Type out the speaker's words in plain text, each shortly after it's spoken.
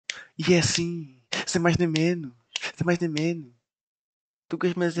E é assim, sem mais nem menos, sem mais nem menos. Tu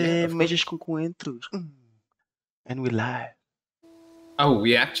queres mas Yeah, é of meijas course. com coentros. And we live. Oh,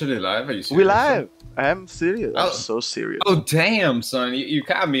 we actually live? Are you We serious, son? live. I'm serious. I'm Oh, so serious. oh, damn, son! You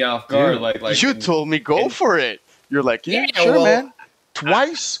caught me off guard. Dude, Like, you told me go in for it. You're like, yeah. yeah, sure, Well, man. I,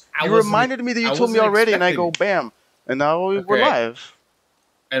 Twice. I You wasn't, reminded me that you I told me wasn't already, and I go, expecting. bam. And now we're Okay, live.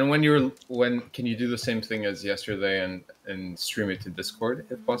 and when can you do the same thing as yesterday and stream it to Discord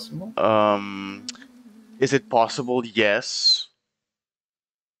if possible? Is it possible? Yes,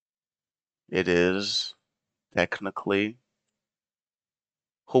 it is. Technically.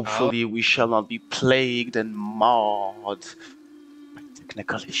 Hopefully, we shall not be plagued and marred by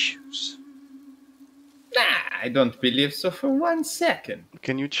technical issues. Nah, I don't believe so for 1 second.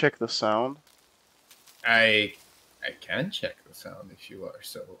 Can you check the sound? I can check the sound if you are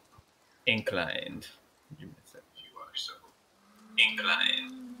so inclined. You said you are so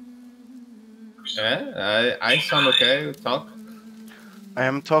inclined. Yeah, I sound okay. Talk. I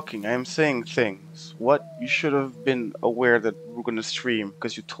am talking. I am saying things. What? You should have been aware that we're gonna stream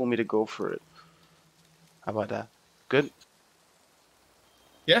because you told me to go for it. How about that? Good?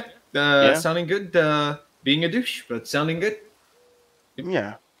 Yeah, Yeah? sounding good. Being a douche, but sounding good.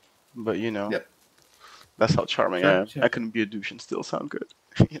 Yeah. But you know, Yep. that's how charming I am. Sure. I can be a douche and still sound good.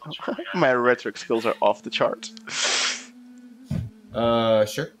 You know? My rhetoric skills are off the chart.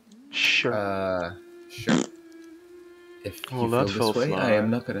 Sure. Sure. Sure. If Well, you that feel fell this way, flat. I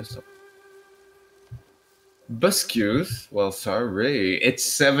am not gonna stop. Buscuse? Well, sorry. It's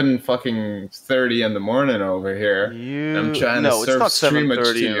 7:30 in the morning over here. I'm trying to No, it's serve not streamage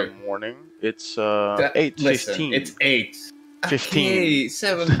 7:30 to in the you. morning. It's Listen, 8:15. it's 8. 15. Okay,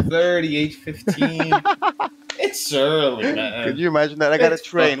 7:30, 8:15. It's early, man. Could you imagine that? I got a It's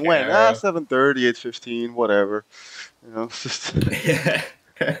train. fucking When? early. 7:30, 8:15, whatever. You know, it's just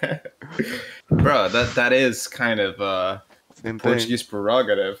Bro, that is kind of same thing. Portuguese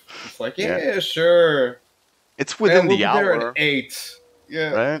prerogative. It's like, Yeah. yeah, sure. It's within we'll the be there hour, at 8.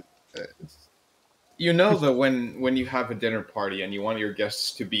 Yeah. right? You know that when you have a dinner party and you want your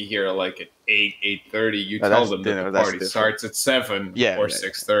guests to be here like at 8:30, you No, tell that's them dinner, that the that's party different. starts at 7 Yeah, or yeah,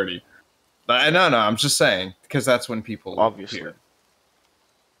 6:30. But no, I'm just saying because that's when people Obviously. appear.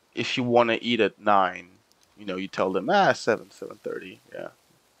 If you want to eat at 9, you know, you tell them 7:30. Yeah.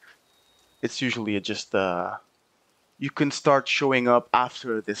 It's usually just you can start showing up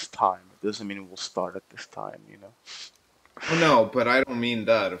after this time. It doesn't mean we'll start at this time, you know. Well, no, but I don't mean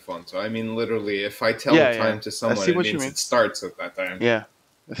that, Afonso. I mean literally, if I tell Yeah, the time yeah. to someone, I see it what you means mean. it starts at that time. Yeah,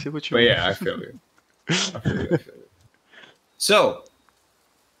 I see what you But mean. yeah, I feel you. I feel you. So,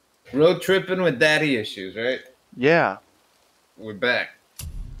 road tripping with daddy issues, right? Yeah, We're back.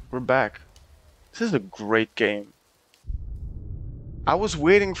 we're back. This is a great game. I was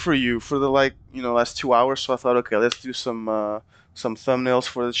waiting for you for the last 2 hours, so I thought, okay, let's do some thumbnails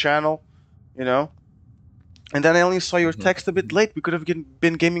for the channel, you know. And then I only saw your text a bit late. We could have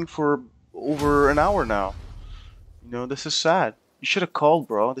been gaming for over an hour now. You know, this is sad. You should have called,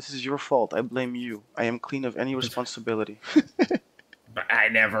 bro. This is your fault. I blame you. I am clean of any responsibility. But I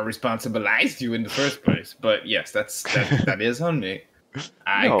never responsibilized you in the first place. But yes, that is on me.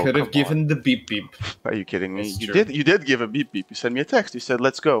 I No, could have come given on. the beep beep. Are you kidding me? It's You true. did give a beep beep. You sent me a text. You said,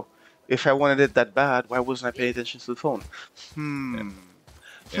 "Let's go." If I wanted it that bad, why wasn't I paying attention to the phone?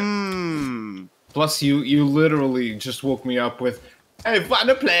 Plus, you literally just woke me up with, "Hey,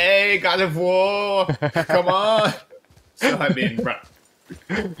 wanna play God of War? Come on!" So I mean, bro.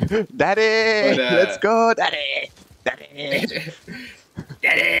 Daddy, But, let's go, Daddy. Daddy.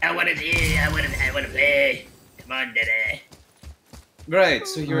 Daddy, I wanna play. Come on, Daddy. Right,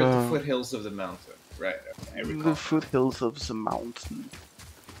 so you're at the foothills of the mountain, right? I recall. The foothills of the mountain.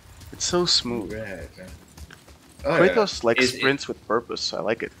 It's so smooth. Right. Kratos sprints with purpose. I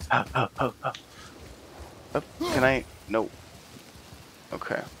like it. Can I? No.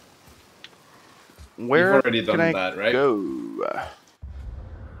 Okay. Where You've already done can I that, right? go?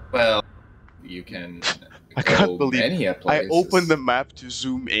 Well, you can. I can't believe I places. opened the map to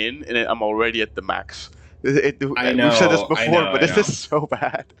zoom in, and I'm already at the max. I know, We've said this before, but this I is so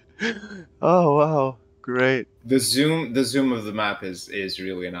bad. Oh wow, great! The zoom of the map is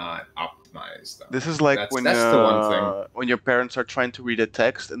really not optimized. Though. This is like that's the one thing. when your parents are trying to read a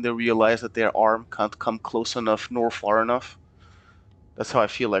text and they realize that their arm can't come close enough nor far enough. That's how I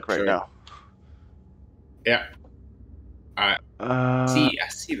feel like right now. Yeah. I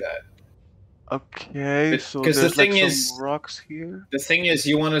see that. Okay, so because there's the thing some rocks here. The thing is,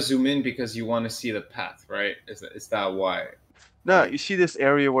 you want to zoom in because you want to see the path, right? Is that why? No, you see this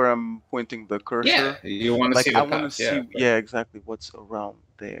area where I'm pointing the cursor? Yeah, you want to see the path. Yeah, exactly what's around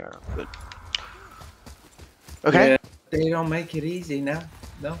there. Good. Okay. Yeah, they don't make it easy now.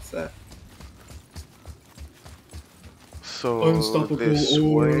 No, sir. So Unstoppable this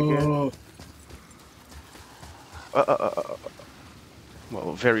way again. aura.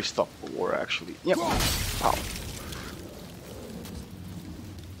 Well, very stoppable war actually. Yep. Wow.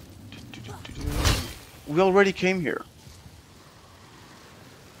 We already came here,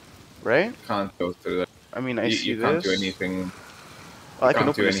 right? Can't go through that. I mean, I see You this. can't do anything. Oh, I can Can't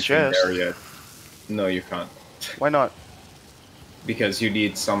open do this anything chest. there yet. No, you can't. Why not? Because you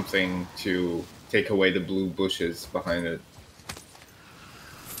need something to take away the blue bushes behind it.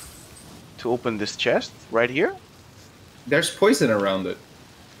 To open this chest right here? There's poison around it.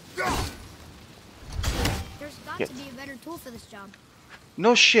 There's got Yes. to be a better tool for this job.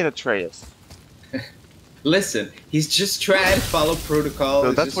 No shit, Atreus. Listen, he's just trying to follow protocol.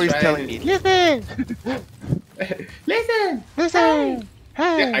 So that's what he's telling me. Listen! Listen! Listen!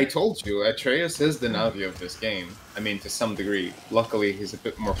 Hey! Yeah, I told you, Atreus is the Navi of this game. I mean, to some degree. Luckily, he's a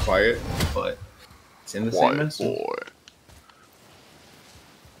bit more quiet, but it's in the same message. boy.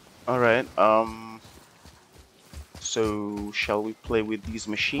 Alright, so shall we play with these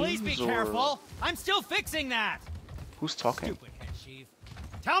machines? Please be or... careful. I'm still fixing that. Who's talking? Stupid head chief.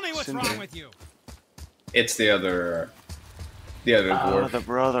 Tell me what's Cinder. wrong with you. It's the other dwarf. The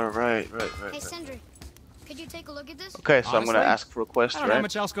brother, right. Hey, Sindri, could you take a look at this? Okay, so I'm gonna Honestly, ask for a quest, I don't have right?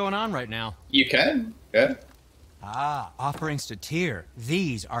 much else going on right now. You can, yeah. Ah, offerings to Tyr.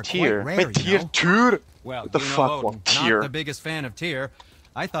 These are Tyr. quite rare, Wait, you know. Tyr? Well, What the you know fuck? Odin, Well, Tyr. not the biggest fan of Tyr.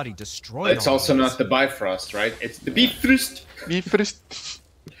 I thought he destroyed It's all also of not these. the Bifrost, right? It's the Bifrost. Bifrost.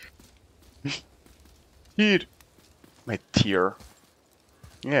 Tyr. My tier.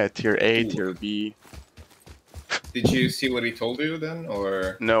 Yeah, tier A, tier B. Did you see what he told you then,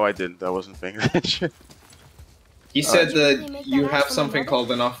 or No, I didn't. I wasn't paying attention. he said Did you really that make you that have out for my something mother?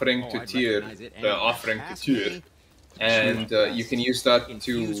 called an offering Oh, to I'd Tyr, recognize it the anywhere. offering to Ask Tyr, me. and you can use that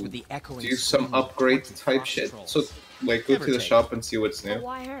Infused with to the echoing do some scream of upgrade 20 type frost shit. trolls. So, like, go Give or to the take. shop and see what's But new.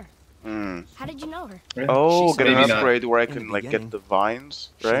 why her? Hmm. How did you know her? Yeah. Oh, She get an Maybe not. upgrade where I In the can like beginning, get the vines,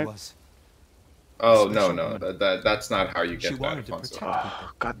 She right? was. Oh no, Special no, woman. that's not how you She get that, wanted to Alfonso. protect Oh,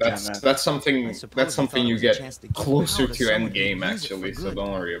 people. God damn That's it. that's I something suppose that's I something thought it you was a get chance to give closer power to to someone end who'd game use it for actually, so good.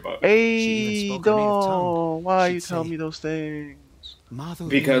 don't worry about it. She Hey, even spoke her native tongue. don't. Why you She'd tell say, me those things? Madhu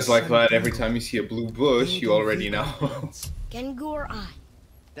Because like Vin that, every Santingo, time you see a blue bush, you Ego already Vigo know. Vins. Gengu or I?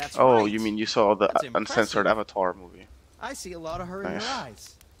 That's Oh, right. you mean you saw the That's uncensored impressive. Avatar movie? I see a lot of her in Nice. your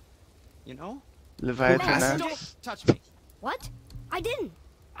eyes. You know? Leviathan. Max, Don't touch me. What? I didn't.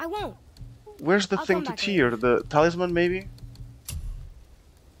 I won't. Where's the I'll thing come to back tier? The talisman, maybe?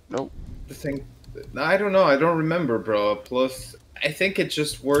 Nope. The thing, I don't know. I don't remember, bro. Plus, I think it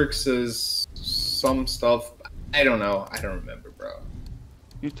just works as some stuff. I don't know. I don't remember, bro.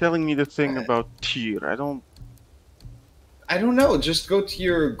 You're telling me the thing about tier. I don't. I don't know. Just go to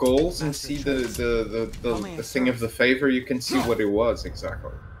your goals and see the thing of the favor. You can see what it was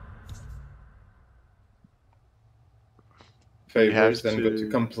exactly. You have Favors, then go to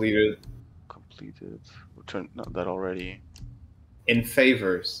completed. Completed. Return. No, that already. In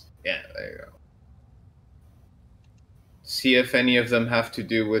favors. Yeah, there you go. See if any of them have to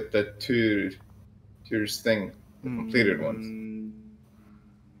do with the Tour's thing, the completed ones.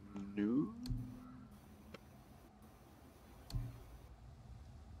 No.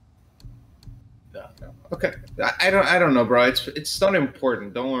 No. Okay, I don't know, bro. It's not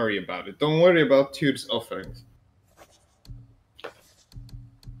important. Don't worry about it. Don't worry about Tour's offerings.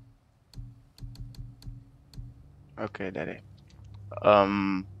 Okay, daddy.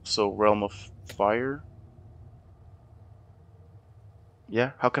 So Realm of Fire.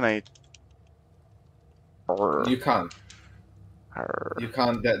 Yeah. How can I? You can't. You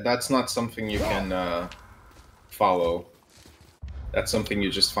can't. That's not something you can follow. That's something you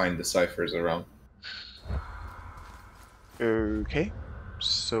just find the ciphers around. Okay.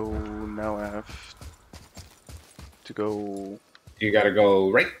 So now I have to go You gotta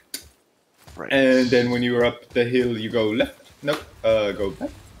go right, right. and then when you're up the hill, you go left. Nope. Go back.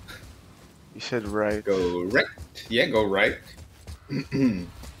 You said right. Go right. Yeah, go right.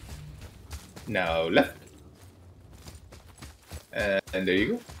 Now left. And there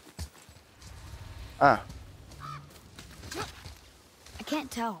you go. Ah. I can't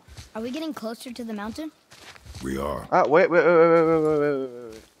tell. Are we getting closer to the mountain? We are. Ah. Wait.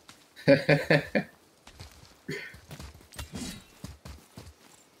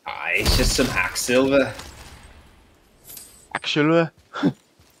 It's just some hack silver. Actually.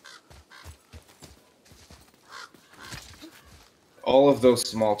 All of those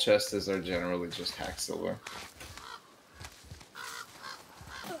small chests are generally just hack silver.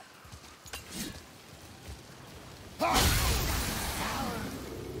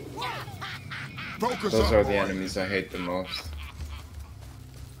 Focus Those up, are the boy. enemies I hate the most.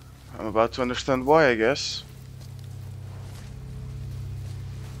 I'm about to understand why, I guess.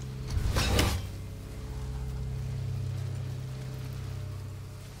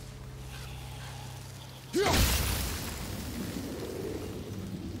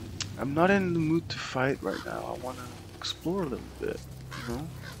 I'm not in the mood to fight right now. I want to explore a little bit, you know?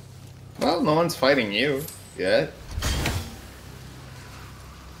 Well, no one's fighting you yet.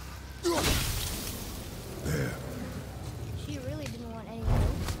 There. She really didn't want any help.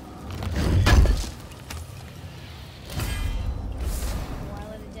 Why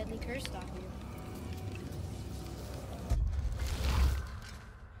let a deadly curse stop you?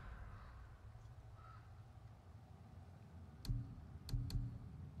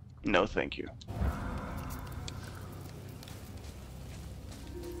 No, thank you.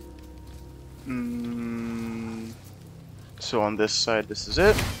 So on this side, this is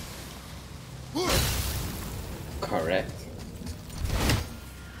it. Correct.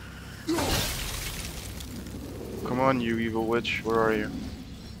 Come on, you evil witch. Where are you?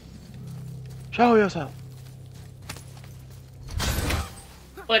 Show yourself.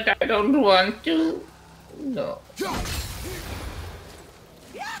 But I don't want to. No.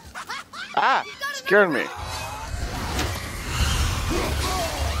 Ah! Scared me.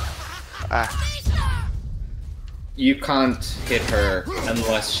 Ah. You can't hit her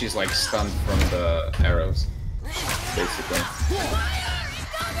unless she's like stunned from the arrows, basically.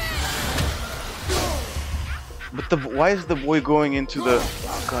 But why is the boy going into the...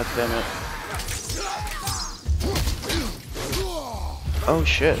 God damn it. Oh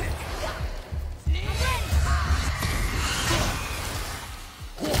shit.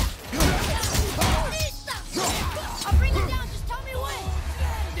 I'll bring you down. Just tell me when.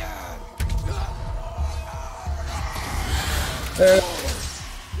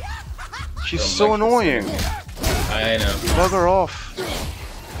 She's Don't so like this annoying. I know. Bugger off.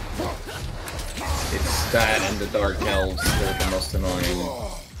 It's that and the Dark Elves that are the most annoying.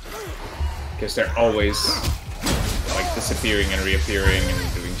 Because they're always like disappearing and reappearing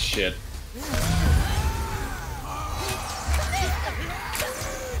and doing shit.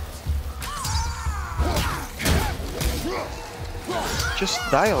 Just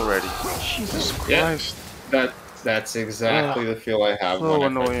die already. Jesus Yeah. Christ. That's exactly the feel I have So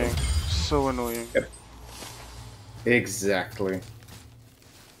when I fight annoying. them. So annoying. Yep. Exactly.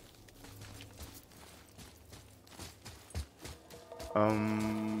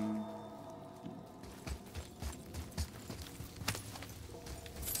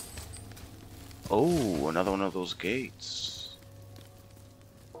 Oh, another one of those gates.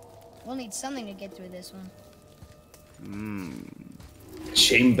 We'll need something to get through this one.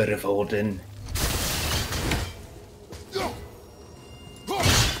 Chamber of Odin.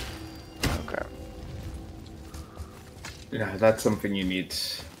 Okay. Yeah, that's something you need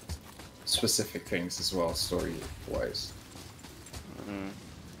specific things as well, story-wise.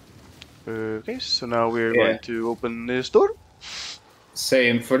 Okay, so now we're Yeah. going to open this door.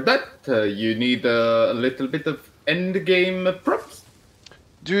 Same for that. You need a little bit of end-game props.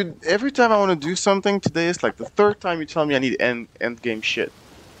 Dude, every time I want to do something today, it's like the third time you tell me I need end game shit.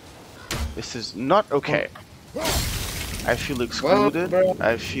 This is not okay. I feel excluded. bro,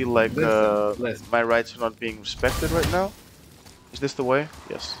 I feel like listen. my rights are not being respected right now. Is this the way?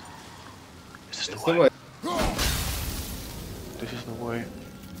 Yes. This is It's the the way. way. This is the way.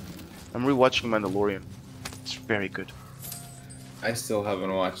 I'm rewatching Mandalorian. It's very good. I still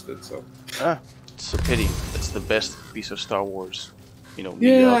haven't watched it, so. Ah, it's a pity. It's the best piece of Star Wars, you know,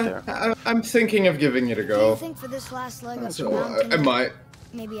 media out Yeah, there. I'm thinking of giving it a Do you go. think for this last leg up the So, mountain, I might.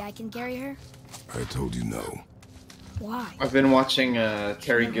 maybe I can carry her? I told you no. Why? I've been watching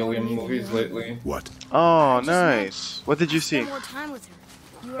Terry Never Gilliam wanted me to movies do anything. lately. What? Oh, just meant nice. What did you see? Spend more time with her.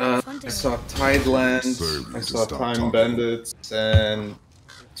 You were out fun I together. saw Tidelands, Sir, we I need to saw stop Time talking. Bandits, and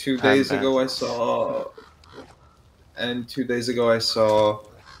 2 Time days ago I Bandits. saw. And 2 days ago I saw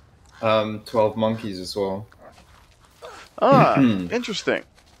 12 Monkeys as well. Ah, interesting.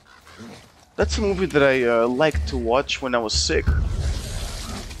 That's a movie that I liked to watch when I was sick.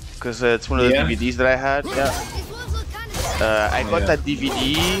 Because it's one of the Yeah? DVDs that I had. Yeah. These ones look kind of I got Yeah. that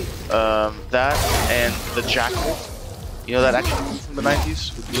DVD, that, and The Jackal. You know that action movie from the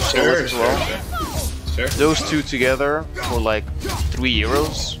 90s? With Bruce Willis as well? Sure. Those two together for like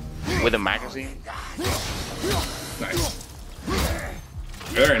 €3 with a magazine. Nice.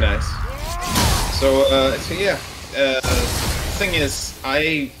 Very nice. So yeah. Thing is,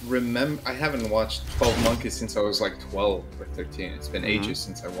 I haven't watched 12 Monkeys since I was like 12 or 13. It's been ages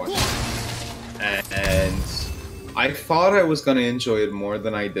since I watched it. And I thought I was gonna enjoy it more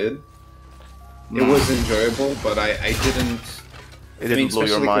than I did. It was enjoyable, but I didn't. It didn't blow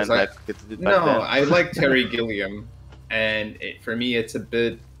your especially 'cause mind like it did back No, then. I like Terry Gilliam, and for me, it's a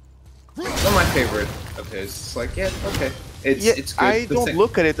bit not my favorite of his. It's like, yeah, okay, it's good. I The don't thing-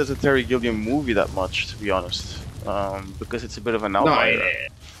 look at it as a Terry Gilliam movie that much, to be honest, because it's a bit of an No, outlier.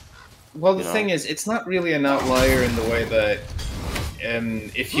 well, the You know? thing is, it's not really an outlier in the way that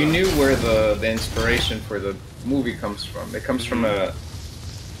if you knew where the inspiration for the movie comes from, it comes from a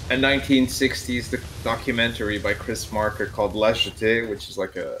 1960s documentary by Chris Marker called La Jetée, which is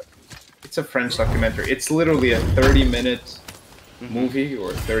like it's a French documentary. It's literally a 30-minute movie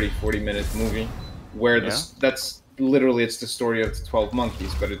or 40-minute movie where that's literally it's the story of the 12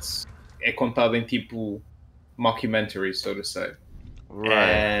 monkeys, but it's é contado em tipo mockumentary, so to say. Right.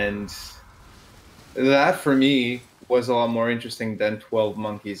 And that for me was a lot more interesting than 12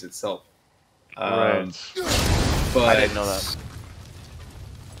 Monkeys itself. Right. But I didn't know that.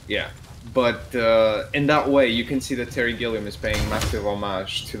 Yeah, but in that way, you can see that Terry Gilliam is paying massive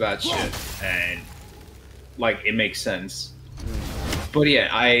homage to that shit, and like it makes sense. But yeah,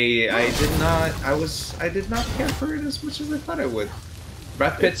 I did not care for it as much as I thought I would.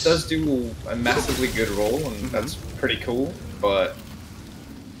 Brad Pitt does do a massively good role, and that's pretty cool. But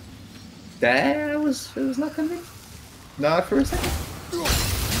it was not convincing. Not for a second.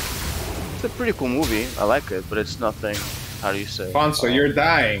 It's a pretty cool movie. I like it, but it's nothing. How do you say? Fonso, you're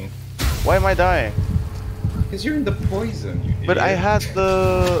dying. Why am I dying? Because you're in the poison. You But I idiot. had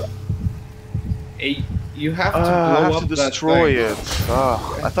the. You have to I blow have up to that destroy thing. it.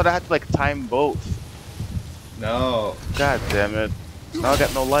 I thought I had to like time both. No. God damn it! Now I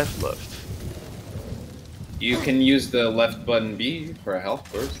got no life left. You can use the left button B for a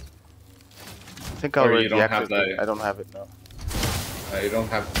health burst. I think I Or already you don't have deactivated it. that. I don't have it now. You don't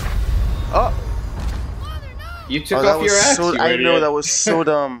have. Oh! You took Oh, that off your was axe. so. You I know idiot. that was so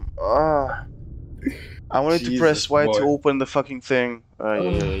dumb. I wanted to Jesus, press Y boy. to open the fucking thing.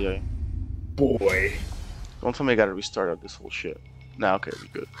 Yeah. Boy. Don't tell me I gotta restart out this whole shit. Nah, okay, we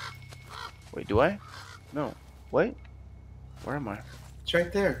good. Wait, do I? No. Wait. Where am I? It's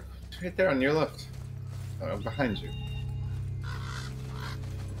right there. It's right there on your left. Behind you.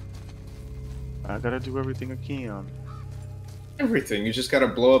 I gotta do everything I can. Everything. You just gotta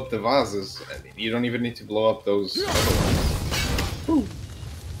blow up the vases. I mean, you don't even need to blow up those other ones.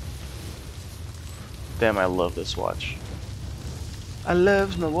 Damn, I love this watch. I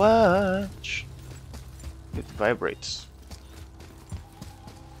love my watch. It vibrates.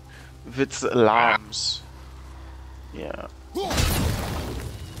 With alarms. Yeah.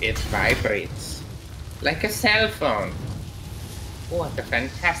 It vibrates. Like a cell phone. What a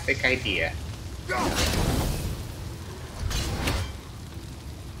fantastic idea.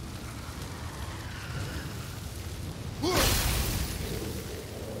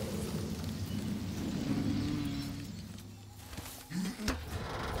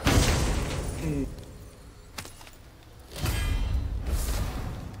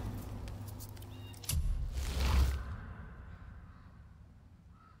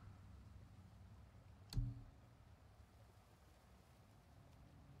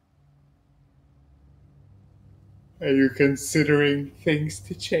 Are you considering things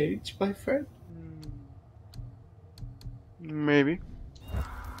to change, my friend? Maybe.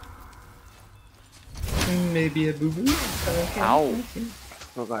 Maybe a boo-boo? Ow.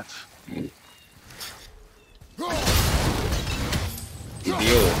 Forgot.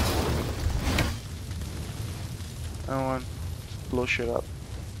 Idiot. I want to blow shit up.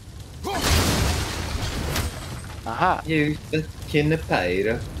 Aha! You fucking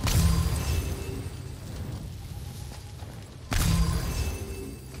pyro.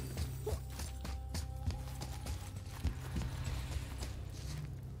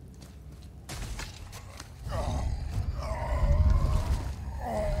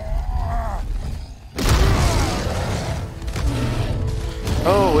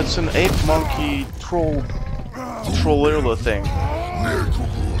 Oh, it's an ape monkey trollula thing.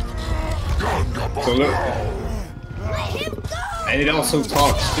 So look. And it also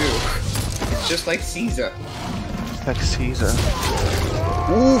talks too. It's just like Caesar. Like Caesar.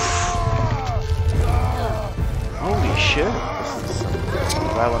 Oof! Holy shit! This is some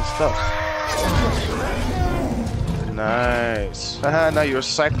violent stuff. Nice. Haha, now you're a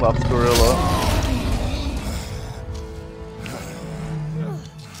Cyclops gorilla.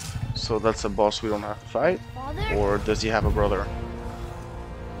 So that's a boss we don't have to fight? Father? Or does he have a brother?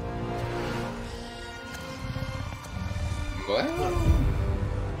 What?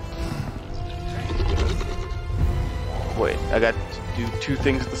 Wait, I got to do two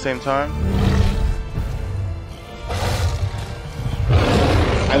things at the same time?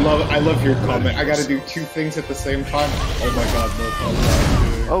 I love your comment. I gotta do two things at the same time. Oh my god, no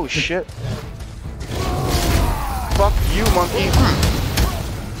comment. Oh shit. Fuck you, monkey.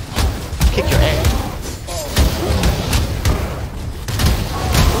 Kick your ass.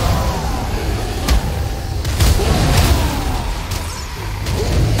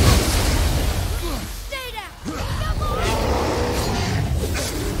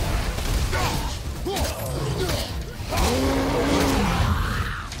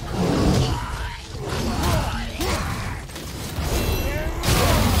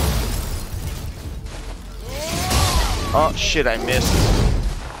 Oh shit, I missed.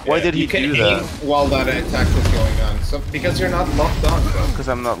 Why did he do that? Aim while that attack was going on. So because you're not locked on, though. Because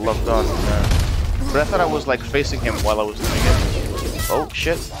I'm not locked on. But I thought I was like facing him while I was doing it. Oh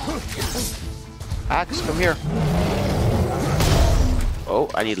shit. Axe, come here. Oh,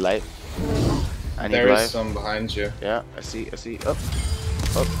 I need light. I need There light. is some behind you. Yeah, I see. Up.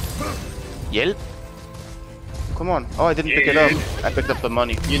 Up. Yelp. Come on. Oh, I didn't pick it up. I picked up the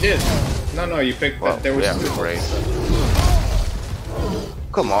money. You did. No, you picked Well, that. There was yeah, two. great.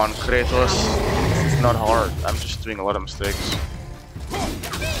 Come on, Kratos. It's not hard. I'm just doing a lot of mistakes.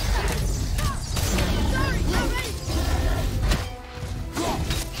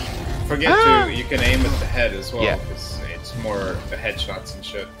 Forget to, you can aim at the head as well, Yeah. because it's more the headshots and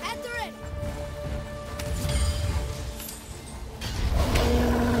shit.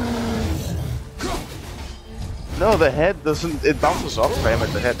 No, the head doesn't. It bounces off if I aim at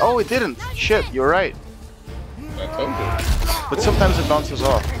the head. Oh, it didn't. Shit, you're right. I told you. But sometimes it bounces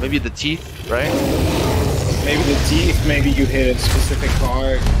off. Maybe the teeth, right? Maybe the teeth, maybe you hit a specific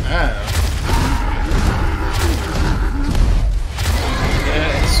part. I don't know.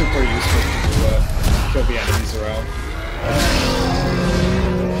 Yeah, it's super useful to kill the enemies around.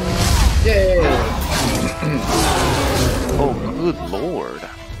 Yay! Oh, good lord.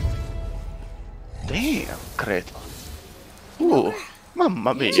 Damn, Kratos. Ooh,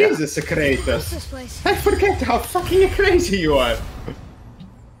 mamma mia. Jesus, What's Kratos! this place? I forget how fucking crazy you are!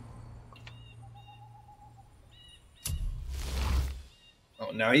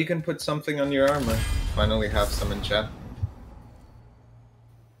 Oh, now you can put something on your armor. Finally have some enchantment.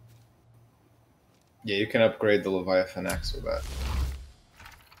 Yeah, you can upgrade the Leviathan axe with that.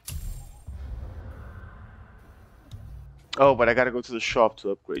 Oh, but I gotta go to the shop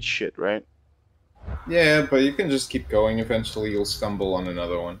to upgrade shit, right? Yeah, but you can just keep going. Eventually you'll stumble on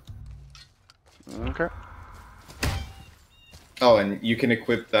another one. Okay. Oh, and you can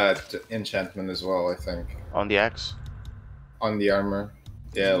equip that enchantment as well, I think. On the axe? On the armor.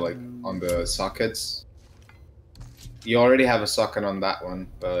 Yeah, like on the sockets. You already have a socket on that one,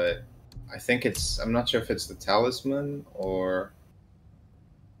 but I think it's... I'm not sure if it's the talisman or...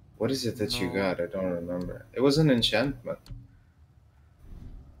 What is it that you got? I don't remember. It was an enchantment.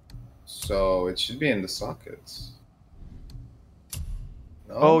 So it should be in the sockets.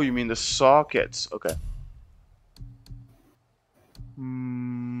 No? Oh, you mean the sockets? Okay.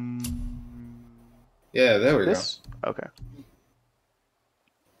 Mm, Yeah, there we this? Okay.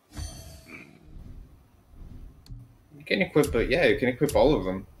 go. You can equip it. Yeah, you can equip all of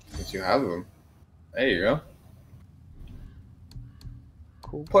them since you have them. There you go.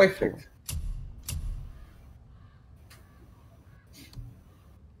 Cool. Perfect.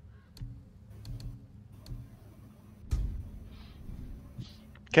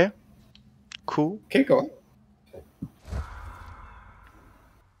 Okay. Cool. Okay, go on.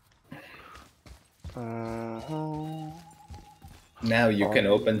 Uh-huh. Now you can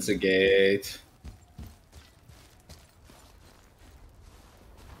open the gate.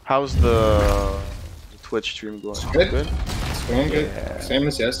 How's the Twitch stream going? Good. It's going good. Yeah. Same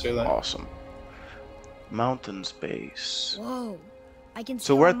as yesterday. Awesome. Mountains base. Whoa. I can So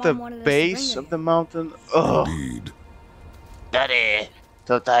tell we're my at the mom wanted us to base bring of the mountain. Ugh. Indeed. Daddy.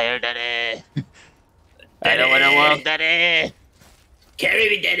 So tired, Daddy. I don't want to walk, Daddy. Carry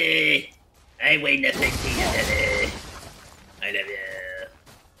me, Daddy. I weigh nothing to you, Daddy. I love you.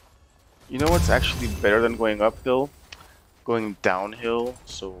 You know what's actually better than going uphill? Going downhill,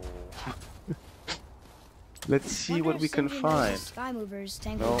 so... Let's see Wonder what if we can somebody knows find. the Sky movers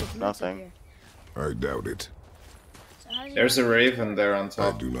tangled No, with roots up nothing. here. I doubt it. So how does he There's know- a raven there on I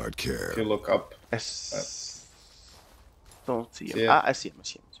top. do not care. If you look up. Don't see him. See it? Ah, I see him, I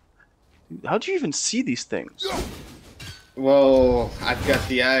see him. Dude, how do you even see these things? Well, I've got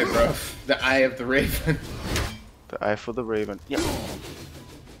the eye, bro. The eye of the raven. The eye for the raven. Yeah.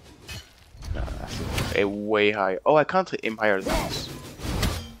 Nah, that's a way high. Oh, I can't aim higher than this.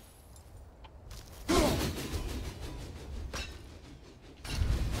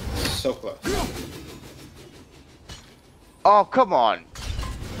 So close. Oh, come on.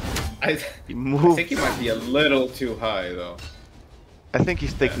 I He I moved. think he might be a little too high though. I think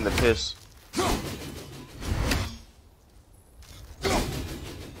he's taking the piss.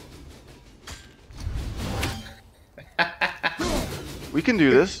 We can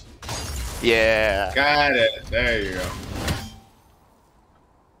do this. Yeah. Got it. There you go.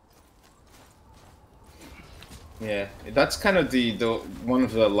 Yeah, that's kind of the one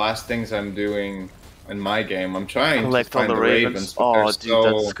of the last things I'm doing in my game. I'm trying to Collect all find the the ravens. but Oh, they're dude,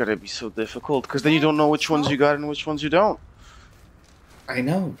 that's so... gonna be so difficult. Because then you don't know which ones you got and which ones you don't. I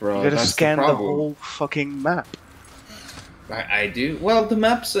know, You bro. gotta That's scan the the problem. whole fucking map. I do. Well, the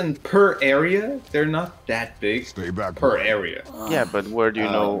maps and per area, they're not that big Stay back. per boy. area. Yeah, but where do you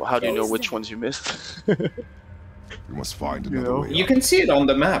know? How do you know so- which ones you missed? We must find You another know? way You up. can see it on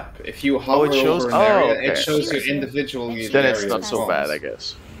the map. If you hover shows- over an oh, area, okay. it shows you Shows you. individually the Then it's area not it so spawns. bad, I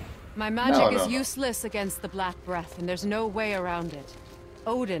guess. My magic No, is no. useless against the Black Breath, and there's no way around it.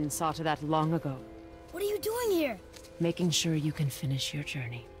 Odin saw to that long ago, What are you doing here? making sure you can finish your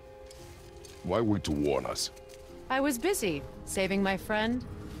journey. Why wait to warn us? I was busy, saving my friend,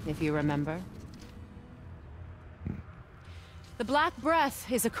 if you remember. The Black Breath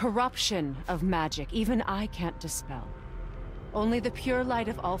is a corruption of magic even I can't dispel. Only the pure light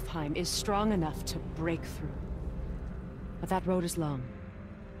of Alfheim is strong enough to break through. But that road is long.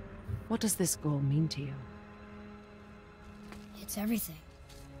 What does this goal mean to you? It's everything.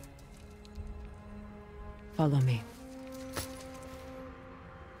 Follow me.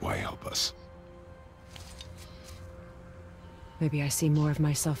 Why help us? Maybe I see more of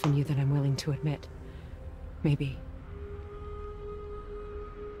myself in you than I'm willing to admit.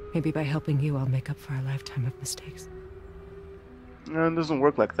 Maybe by helping you, I'll make up for a lifetime of mistakes. No, it doesn't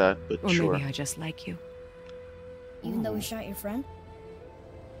work like that, but Or sure. maybe I just like you, Even though we shot your friend?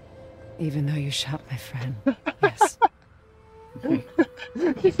 even though you shot my friend. Yes.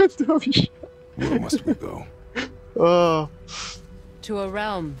 Where must we go? Oh, To a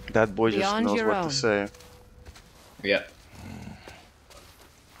realm. that boy just Beyond knows your what own. to say. Yeah.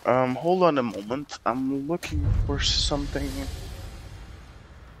 Hold on a moment. I'm looking for something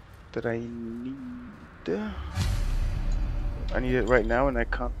that I need. I need it right now, and I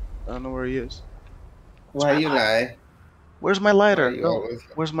can't. I don't know where he is. Why you lie? Where's my lighter? Why you No, always-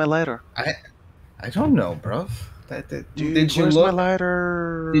 where's my lighter? I don't know, bro. Dude, Did you where's look? my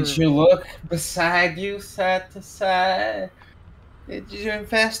lighter? Did you look beside you, side to side? Did you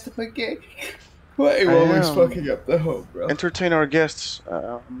investigate? Why are you I always am. fucking up the home, bro? Entertain our guests.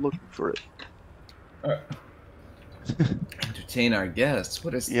 I'm looking for it. Entertain our guests.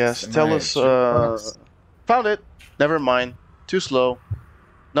 What is Yes, this? tell Am I a us. jukebox? Found it. Never mind. Too slow.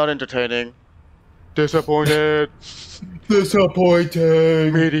 Not entertaining. Disappointed.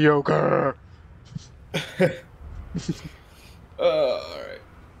 Disappointing. Mediocre. Alright.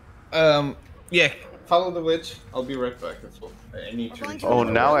 Yeah, follow the witch. I'll be right back. That's all. I need to. We're going to- Oh,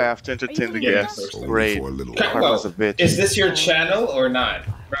 now I have to entertain the gonna do that? guests. Only Great. for a little Karma's while. a bitch. Is this your channel or not?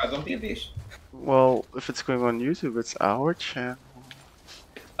 Bro, don't be a bitch. Well, if it's going on YouTube, it's our channel.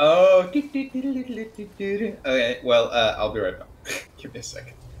 Oh. Okay, well, I'll be right back. Give me a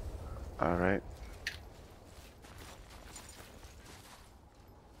second. All right.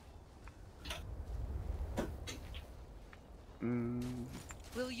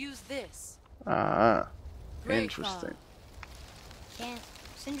 We'll use this. Ah, Great interesting. Can't.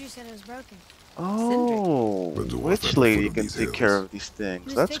 Sindri said it was broken. Oh, The dwarf at witch the lady foot of can these take care hills. of these He things.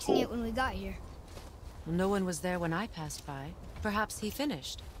 was That's fixing it cool. when we got here. Well, no one was there when I passed by. Perhaps he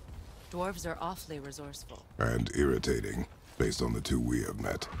finished. Dwarves are awfully resourceful. And irritating, based on the two we have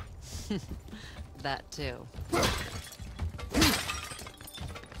met. That too.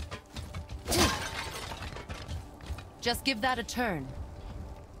 Just give that a turn.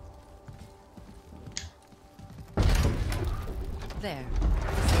 There.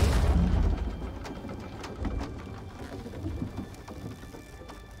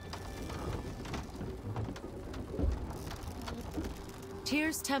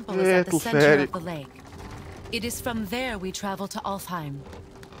 Tyr's temple is at the Little center fairy. of the lake. It is from there we travel to Alfheim.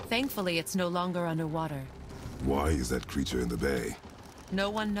 Thankfully, it's no longer underwater. Why is that creature in the bay? No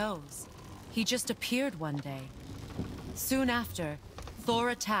one knows. He just appeared one day. Soon after, Thor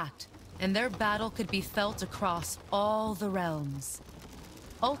attacked, and their battle could be felt across all the realms.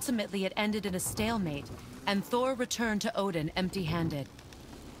 Ultimately, it ended in a stalemate, and Thor returned to Odin empty-handed.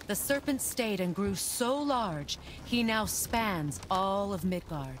 The serpent stayed and grew so large, he now spans all of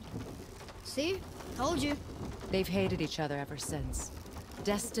Midgard. See? Told you. They've hated each other ever since,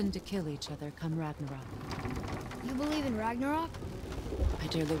 destined to kill each other come Ragnarok. You believe in Ragnarok? I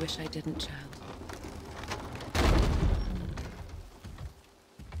dearly wish I didn't, child.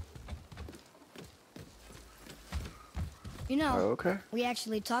 You know, Okay. we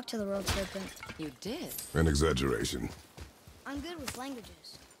actually talked to the road serpent. You did? An exaggeration. I'm good with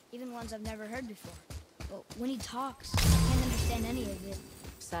languages, even ones I've never heard before. But when he talks, I can't understand any of it.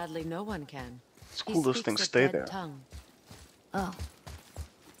 Sadly, no one can. It's He cool those speaks things a stay dead there. tongue. Oh.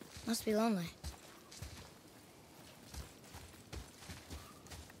 Must be lonely.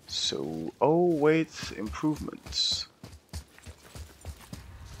 So, oh wait, improvements.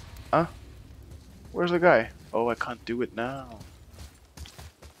 Huh? Where's the guy? Oh, I can't do it now.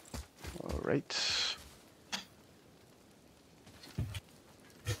 Alright.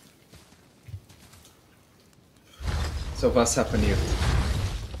 So what's happening?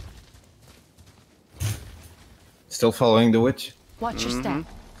 Still following the witch? Watch your Mm-hmm.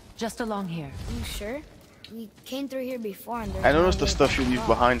 step. Just along here. You sure? We came through here before and there's I no noticed the way stuff back you leave across.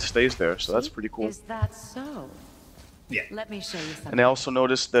 behind stays there, so that's pretty cool. Is that so? Yeah. Let me show you something. And I also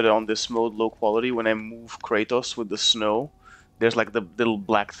noticed that on this mode, low quality, when I move Kratos with the snow, there's like the little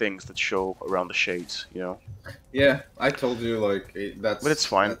black things that show around the shades, you know? Yeah, I told you like that's. But it's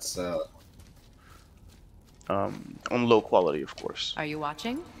fine. That's On low quality, of course. Are you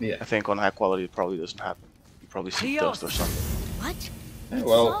watching? yeah. I think on high quality it probably doesn't happen. You probably see dust or something. What? Yeah,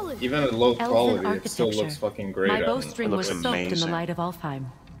 well, solid. even at low Elven quality, it still architecture. looks fucking great. My I mean, bowstring It was looks soaked in the amazing. light of Alfheim.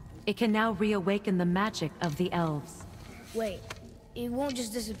 It can now reawaken the magic of the elves. Wait, it won't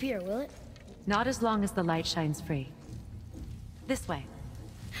just disappear, will it? Not as long as the light shines free. This way.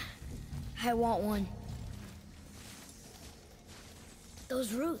 I want one.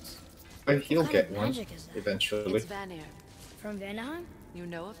 Those roots. but he'll kind get of one magic is that? eventually. It's Vanir. From Vanaheim? You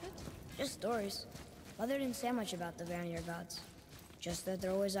know of it? Just stories. Mother didn't say much about the Vanir gods. Just that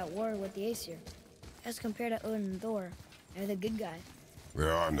they're always at war with the Aesir. As compared to Odin and Thor, they're the good guys.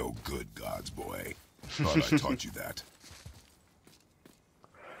 There are no good gods, boy. Thought I taught you that.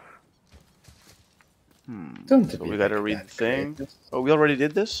 Don't So be we gotta like read that, the thing. Kratos. Oh, we already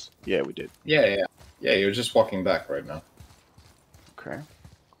did this? Yeah, we did. Yeah. You're just walking back right now. Okay.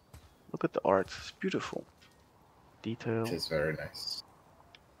 Look at the art. It's beautiful. Detail. It is very nice.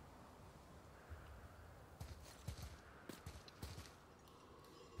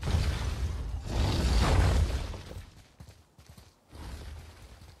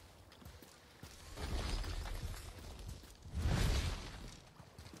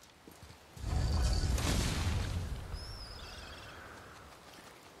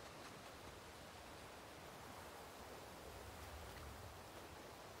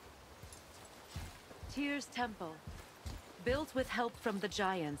 Tyr's temple. Built with help from the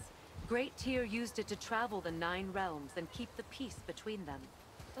giants, Great Tyr used it to travel the 9 realms and keep the peace between them.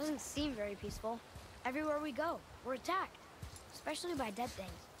 Doesn't seem very peaceful. Everywhere we go, we're attacked. Especially by dead things.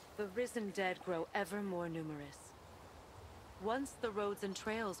 The risen dead grow ever more numerous. Once the roads and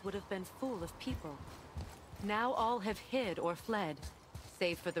trails would have been full of people. Now all have hid or fled,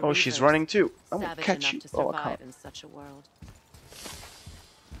 save for the Oh, she's reavers, running too. I'm gonna savage catch enough you. to Oh, I survive can't. in such a world.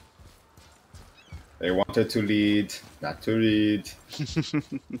 They wanted to lead, not to read.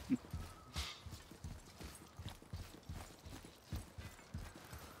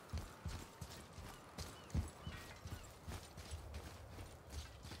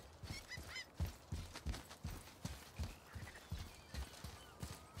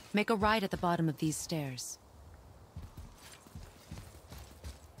 Make a right at the bottom of these stairs.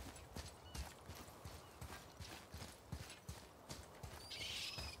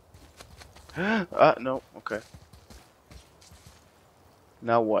 No. Okay.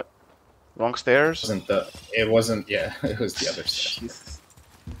 Now what? Wrong stairs? It wasn't, yeah, it was the other stuff. Jesus.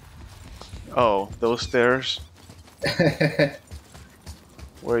 Oh, those stairs?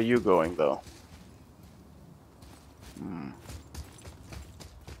 Where are you going, though?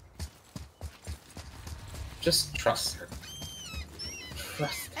 Just trust her.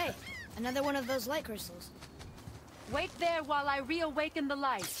 Trust. Hey, another one of those light crystals. Wait there while I reawaken the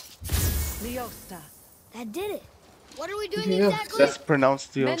light. Leosta. That did it. What are we doing Yeah, exactly? It's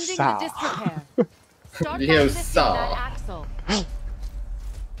pronounced Mending the Diosa. disrepair. Start by Leosta. lifting that axle.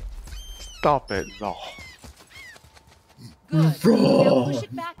 Stop it, no. Good. Now push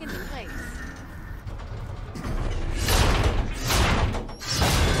it back into place.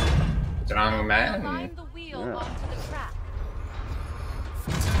 Strong man. Align the wheel Yeah. onto the track.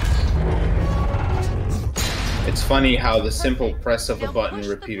 It's funny how the simple Perfect. press of a Now button push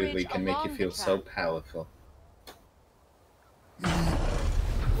the repeatedly bridge can make you along the feel so track. powerful.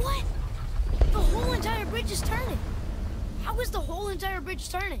 What? The whole entire bridge is turning. How is the whole entire bridge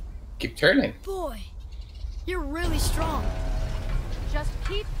turning? Keep turning. Boy, you're really strong. Just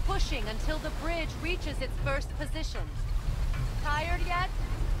keep pushing until the bridge reaches its first position. Tired yet?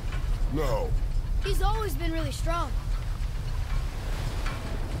 No. He's always been really strong.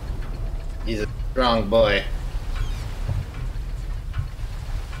 Wrong boy.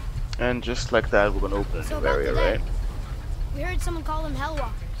 And just like that, we're gonna open a So new about area, the dead. right? We heard someone call them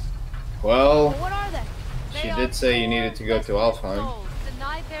Hellwalkers. Well, But what are they? she did say you needed to go to Alfheim. Souls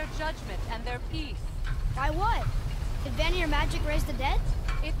denied their judgment and their peace. By what? Did Vanir magic raise the dead?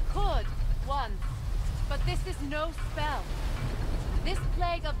 It could, once. But this is no spell. This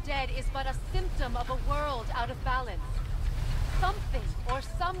plague of dead is but a symptom of a world out of balance. Something or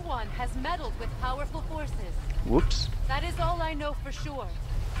someone has meddled with powerful forces. Whoops. That is all I know for sure.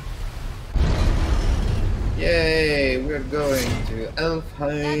 Yay, we're going to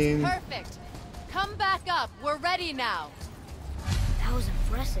Alfheim. That's perfect. Come back up. We're ready now. That was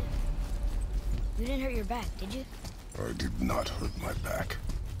impressive. You didn't hurt your back, did you? I did not hurt my back.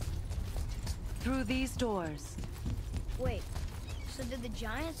 Through these doors, Wait, so did the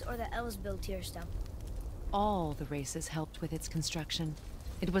Giants or the Elves build Tyr's temple? all the races helped with its construction.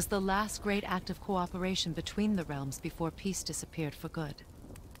 It was the last great act of cooperation between the realms before peace disappeared for good.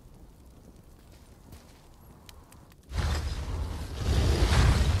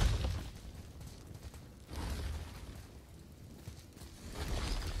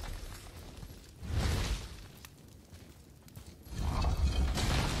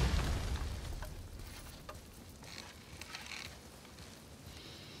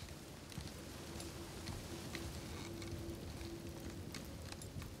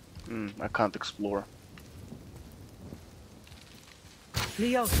 I can't explore.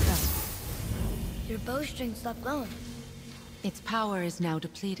 Lyosta. Your bowstring stopped glowing. Its power is now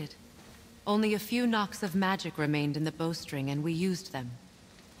depleted. Only a few knocks of magic remained in the bowstring, and we used them.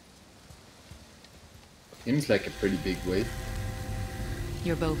 Seems like a pretty big weight.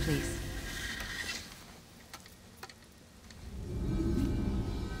 Your bow, please.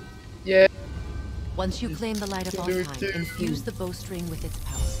 Yeah. Once you claim the light of Alfheim, infuse the bowstring with its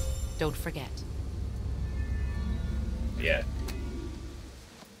power. Don't forget. Yeah.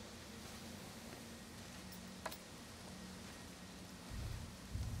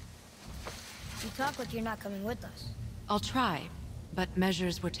 You talk like you're not coming with us. I'll try, but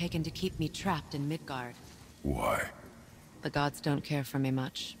measures were taken to keep me trapped in Midgard. Why? The gods don't care for me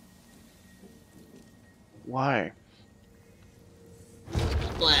much. Why?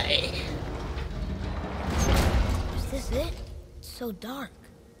 Why? Is this it? It's so dark.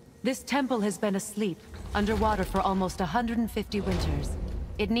 This temple has been asleep, underwater for almost 150 winters.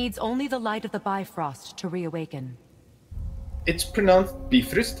 It needs only the light of the Bifrost to reawaken. It's pronounced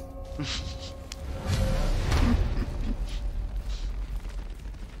Bifrost.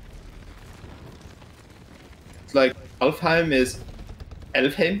 It's like Alfheim is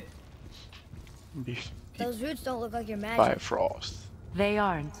Elfheim. Those roots don't look like your magic. Bifrost. They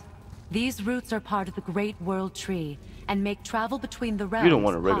aren't. These roots are part of the Great World Tree, and make travel between the realms You don't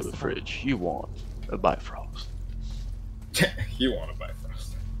want a regular possible. fridge. You want a Bifrost. You want a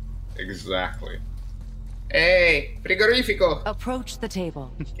Bifrost. Exactly. Hey, frigorifico. Approach the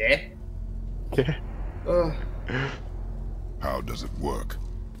table. ¿Qué? Yeah. Ugh. How does it work?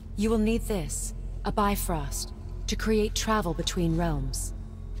 You will need this, a Bifrost, to create travel between realms.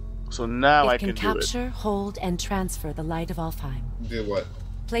 So now I It can can do it. capture, hold, and transfer the light of Alfheim. Do what?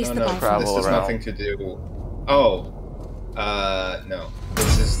 Place No, the no, Bifrost. Travel this has around. nothing to do. Oh, no.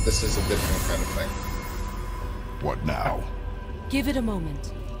 This is a different kind of thing. What now? Give it a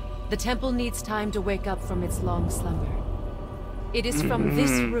moment. The temple needs time to wake up from its long slumber. It is from this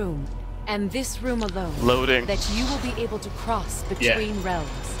room, and this room alone, Loading. that you will be able to cross between realms.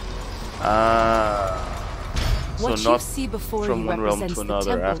 So What you not see before from you one realm represents to the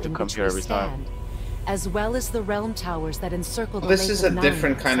another. I temple have to in come which here we every time. stand, as well as the realm towers that encircle the This Lake is of a Nine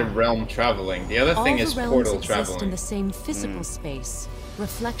different kind of outside. realm traveling. The other All thing the is realms portal exist in traveling. the same physical space,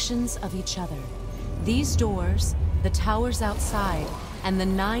 reflections of each other. These doors, the towers outside, and the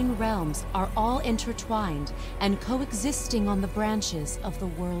 9 realms are all intertwined and coexisting on the branches of the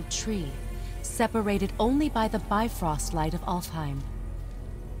World Tree, separated only by the Bifrost light of Alfheim.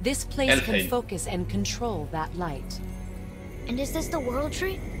 This place can Elfheim. focus and control that light. And is this the World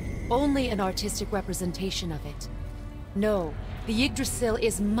Tree? Only an artistic representation of it. No, the Yggdrasil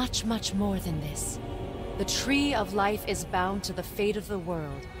is much, much more than this. The Tree of Life is bound to the fate of the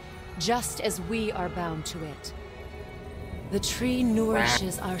world, just as we are bound to it. The tree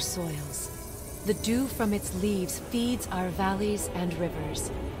nourishes our soils. The dew from its leaves feeds our valleys and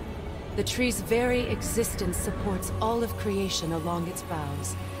rivers. The tree's very existence supports all of creation along its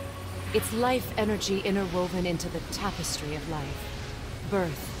boughs. Its life energy interwoven into the tapestry of life.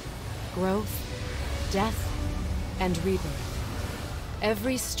 Birth, growth, death, and rebirth.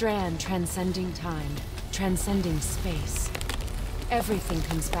 Every strand transcending time, transcending space. Everything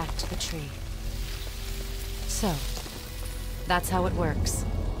comes back to the tree. So, that's how it works.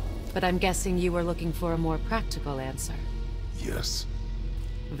 But I'm guessing you were looking for a more practical answer. Yes.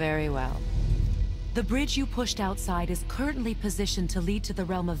 Very well. The bridge you pushed outside is currently positioned to lead to the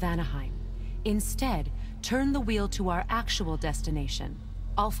realm of Vanaheim. Instead, turn the wheel to our actual destination,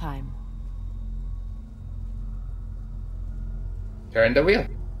 Alfheim. Turn the wheel.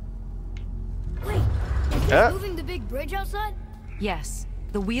 Wait, is Yeah. this moving the big bridge outside? Yes,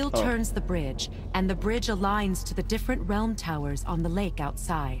 the wheel turns the bridge, and the bridge aligns to the different realm towers on the lake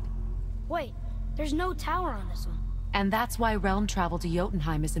outside. Wait, there's no tower on this one. And that's why realm travel to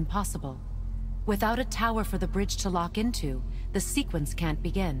Jotunheim is impossible. Without a tower for the bridge to lock into, the sequence can't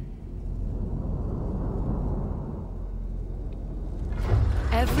begin.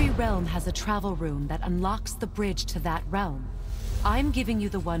 Every realm has a travel rune that unlocks the bridge to that realm. I'm giving you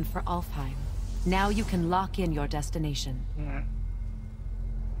the one for Alfheim. Now you can lock in your destination.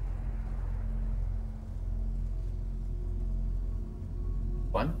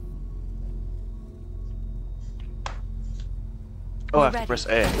 One. Oh, I have to Already. press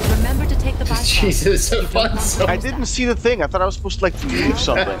A. Remember to take the Bifrost. Jesus, so fun. I didn't see the thing. I thought I was supposed to like move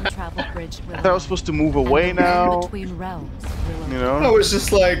something. Realm travel bridge will I thought I was supposed to move away and the realm now. between realms will You I know? was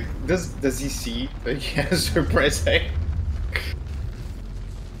just like, does he see that he has to press A?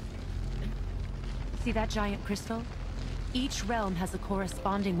 See that giant crystal? Each realm has a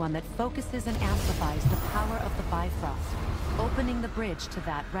corresponding one that focuses and amplifies the power of the Bifrost, opening the bridge to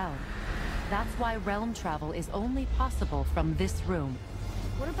that realm. That's why realm travel is only possible from this room.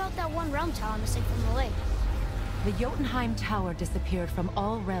 What about that one realm tower missing from the lake? The Jotunheim Tower disappeared from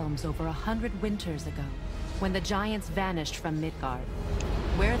all realms over 100 winters ago, when the giants vanished from Midgard.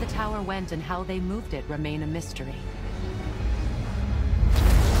 Where the tower went and how they moved it remain a mystery.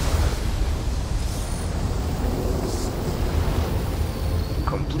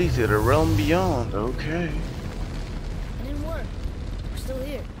 Completed a realm beyond. Okay. It didn't work. We're still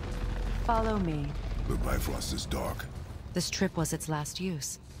here. Follow me. The Bifrost is dark. This trip was its last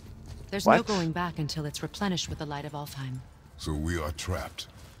use. There's no What? going back until it's replenished with the light of Alfheim. So we are trapped.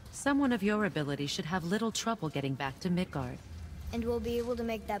 Someone of your ability should have little trouble getting back to Midgard. And we'll be able to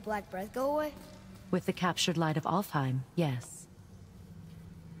make that black breath go away? With the captured light of Alfheim, yes.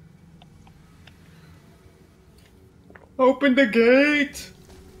 Open the gate!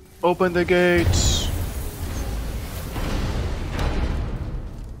 Open the gates.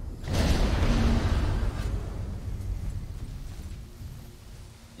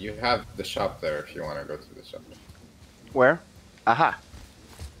 You have the shop there if you want to go to the shop. Where? Aha.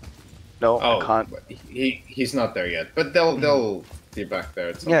 No, Oh, I can't. but he's not there yet, but they'll be back there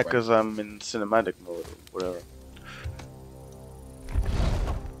at some Yeah, point. because I'm in cinematic mode or whatever.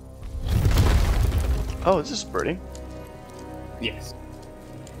 Oh, this is pretty. Yes.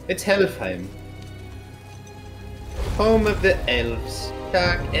 It's Helfheim. Home of the elves,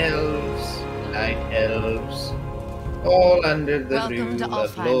 dark elves, light elves, all under the Welcome to rule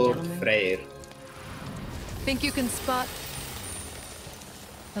of Alfheim, Lord gentlemen. Freyr. Think you can spot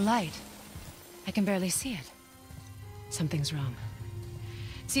the light? I can barely see it. Something's wrong.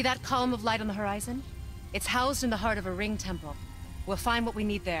 See that column of light on the horizon? It's housed in the heart of a ring temple. We'll find what we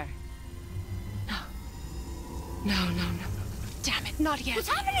need there. No. No, no, no. Damn it, not yet. What's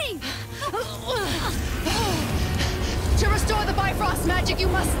happening? To restore the Bifrost magic, you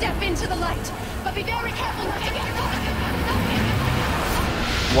must step into the light. But be very careful not to get caught.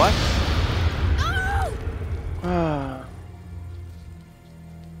 What? Oh! Ah.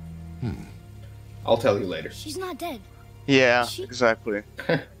 I'll tell you later. She's not dead. Yeah, She- exactly.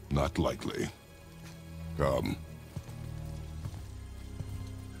 Not likely. Come.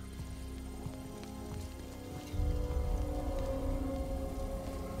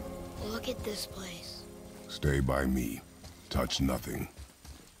 Look at this place. Stay by me. Touch nothing.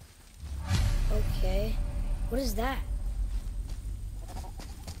 Okay. What is that?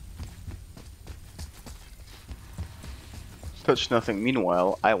 Touch nothing.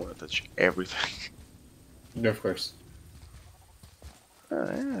 Meanwhile, I want to touch everything. Of course.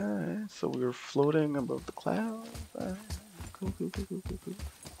 Yeah, so we were floating above the clouds. Cool, cool, cool, cool, cool, cool.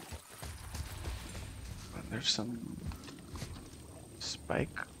 And there's some spike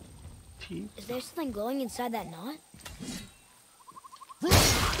teeth. Is there something glowing inside that knot?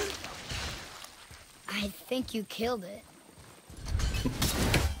 I think you killed it.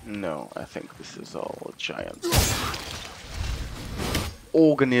 No, I think this is all a giant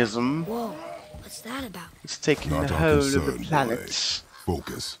organism. Whoa, what's that about? It's taking Not the our whole of the concern, planet.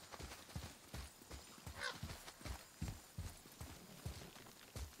 Focus.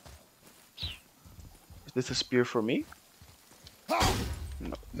 Is this a spear for me?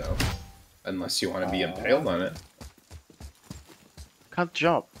 No. Unless you want to be impaled on it. Can't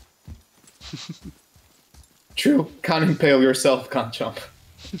jump. True. Can't impale yourself, can't jump.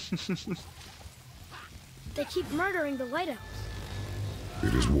 They keep murdering the lighthouse.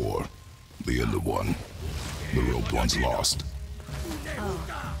 It is war. The end of one. The roped one's lost.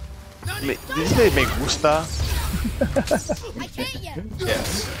 Did you say me gusta? I can't yet.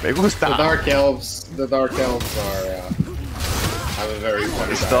 Yes. Me gusta. The dark elves are have a very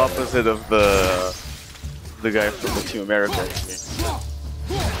funny It's the dialect. opposite of the guy from the Team America. Actually.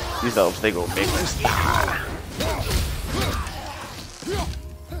 These elves, they go me gusta.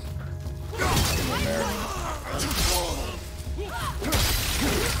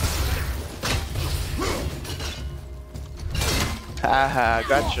 Haha,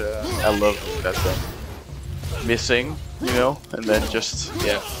 gotcha. I love that thing. Missing, you know, and then just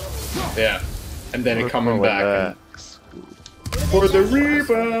Yeah. And then it coming back and, relax. for the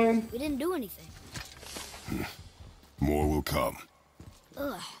rebound. We didn't do anything. More will come.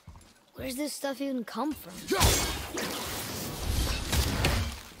 Ugh. Where's this stuff even come from?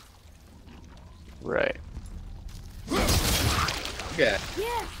 Right. Yeah.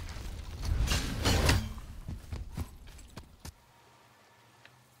 Yeah.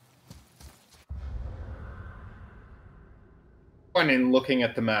 Fun in looking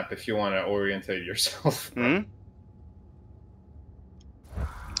at the map if you want to orientate yourself. Hmm?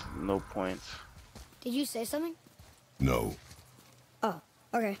 No point. Did you say something? No. Oh,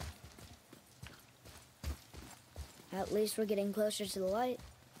 okay. At least we're getting closer to the light.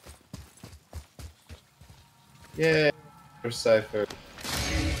 Yeah. For Cypher.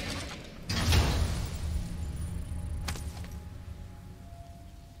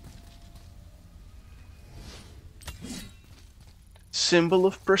 Symbol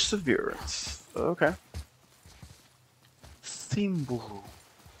of perseverance. Okay. Symbol.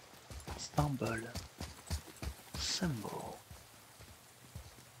 Stumble. Symbol.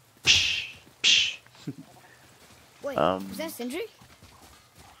 Psh, psh. Wait, Um. was that Sindri?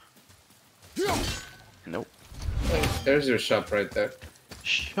 Nope. There's your shop right there.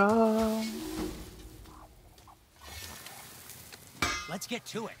 Shum. Let's get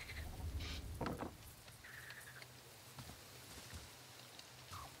to it.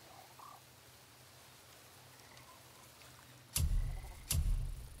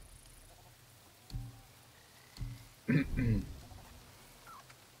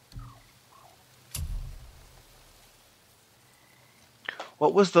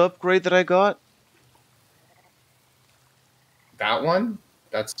 What was the upgrade that I got? That one?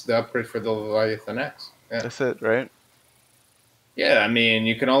 That's the upgrade for the Leviathan X. Yeah. That's it, right? Yeah, I mean,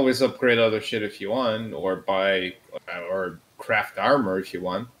 you can always upgrade other shit if you want, or buy, or craft armor if you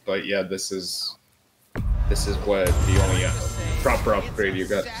want. But yeah, this is what the only proper upgrade you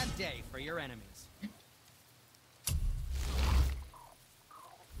got. Sad day for your enemies.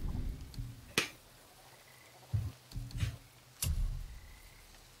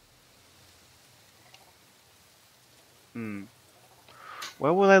 Hmm. Why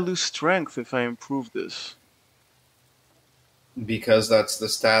will I lose strength if I improve this? Because that's the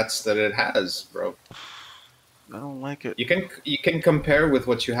stats that it has, bro. I don't like it. You can compare with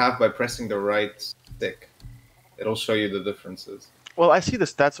what you have by pressing the right stick. It'll show you the differences. Well, I see the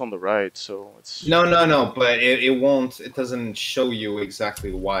stats on the right, so it's... No, but it won't. It doesn't show you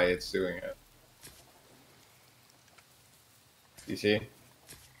exactly why it's doing it. You see?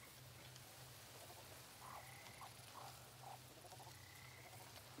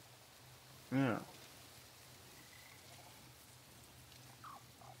 Yeah.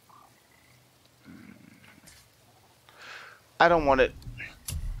 I don't want it.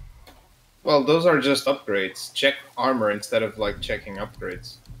 Well, those are just upgrades. Check armor instead of like checking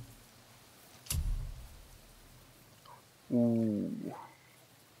upgrades. Ooh.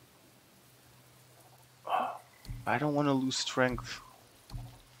 I don't want to lose strength.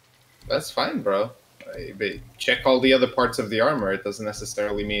 That's fine, bro. But check all the other parts of the armor. It doesn't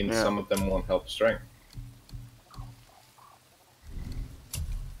necessarily mean Yeah. some of them won't help strength.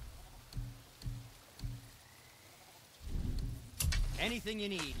 Anything you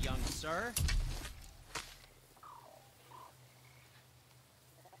need, young sir.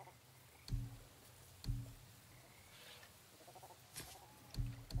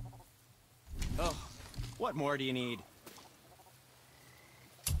 Oh, what more do you need?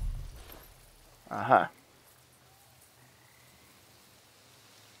 Aha.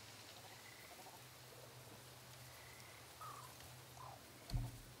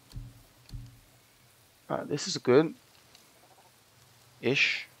 This is good.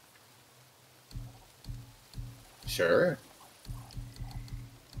 Ish. Sure.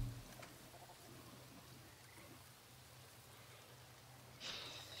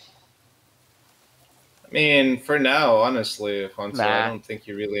 I mean, for now, honestly, Alfonso, I Nah. don't think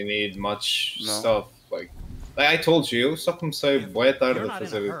you really need much No. stuff. Like I told you, eu só comecei bué tarde You're a not in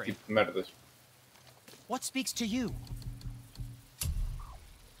a fazer hurry. tipo de merdas. What speaks to you?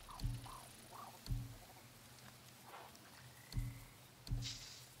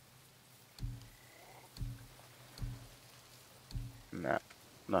 Nah,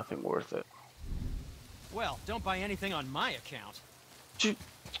 nothing worth it. Well, don't buy anything on my account.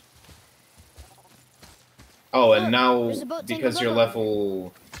 Oh, and Look, now there's a boat because tangled you're up over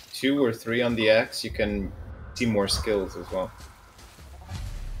level 2 or 3 on the X, you can see more skills as well.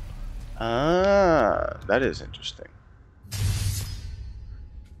 Ah, that is interesting.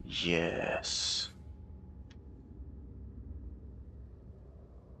 Yes.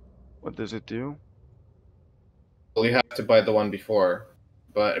 What does it do? Well, you have to buy the one before,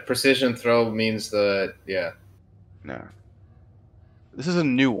 but a precision throw means that No. This is a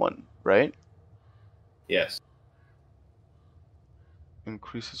new one, right? yes.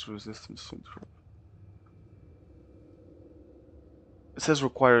 Increases resistance to intrusion. It says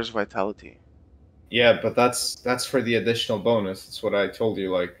requires vitality. Yeah, but that's for the additional bonus. That's what I told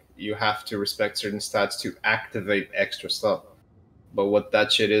you. Like you have to respect certain stats to activate extra stuff. But what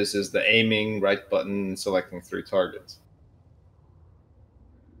that shit is the aiming, right button, and selecting 3 targets.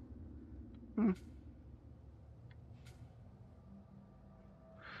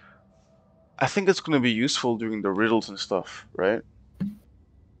 I think it's going to be useful doing the riddles and stuff, right?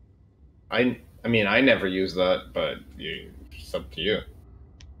 I mean, I never use that, but it's up to you.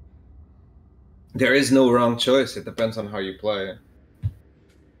 There is no wrong choice. It depends on how you play.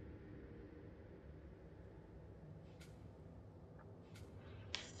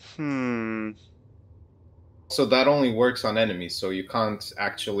 Hmm. So that only works on enemies, so you can't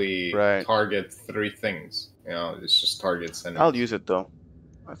actually Right. target 3 things. You know, it's just targets enemies. I'll use it though.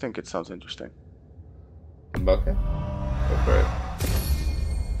 I think it sounds interesting. Okay, go for it.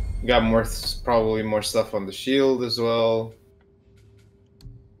 You got probably more stuff on the shield as well.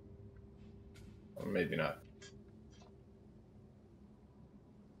 Or maybe not.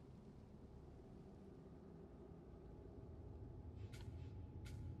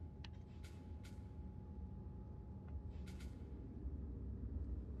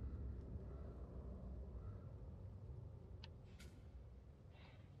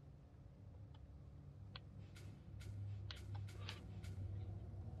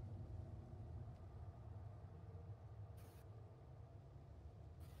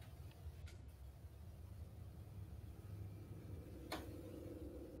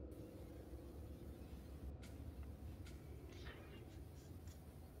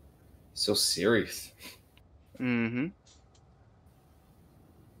 So serious. Mm-hmm.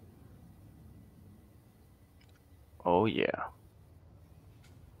 Oh yeah.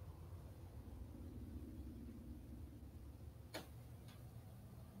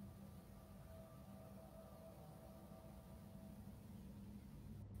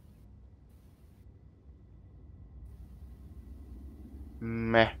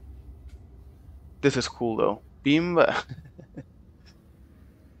 Meh. This is cool though. Beam.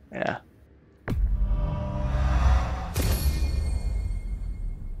 Yeah.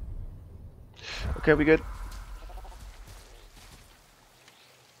 Okay, we good?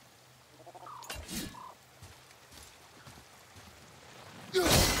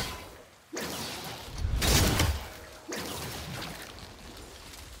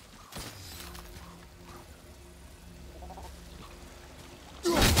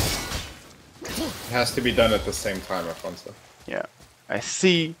 It has to be done at the same time, Alfonso. Yeah. I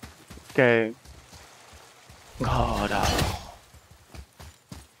see. Okay. God. Oh.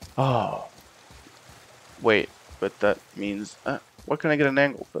 Oh. Wait, but that means. Where can I get an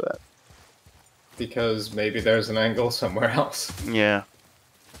angle for that? Because maybe there's an angle somewhere else. Yeah.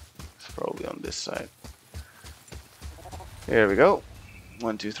 It's probably on this side. Here we go.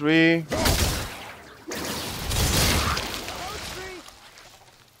 1, 2, 3.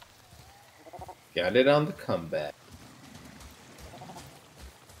 Got it on the comeback.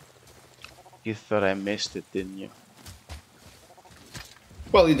 You thought I missed it, didn't you?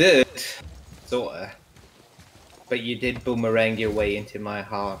 Well, you did. So, but you did boomerang your way into my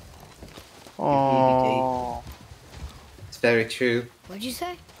heart. Oh. It's very true. What'd you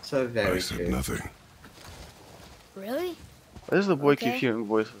say? So I very said true. nothing. Really? Why does the boy Okay. keep hearing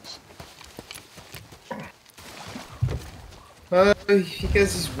voices?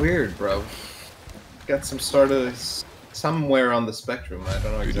 Because he's weird, bro. Got some sort of somewhere on the spectrum. I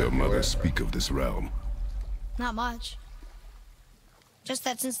don't know Did your exactly mother where. speak of this realm? Not much. Just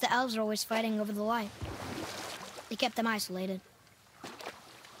that since the elves are always fighting over the light, they kept them isolated.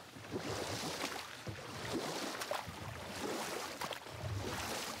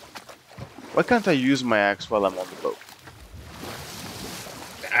 Why can't I use my axe while I'm on the boat?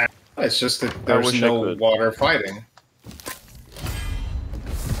 It's just that I there's wish I no could. water fighting.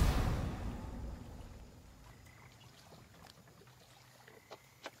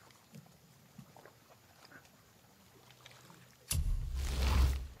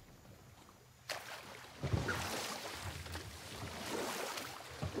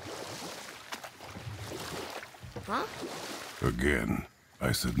 Huh? Again,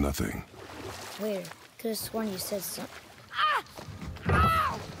 I said nothing. Wait, could have sworn you said something.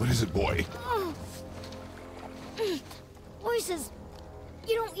 What is it, boy? Voices!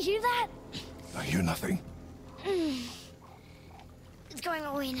 You don't hear that? I hear nothing. It's going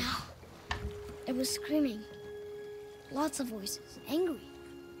away now. It was screaming. Lots of voices. Angry.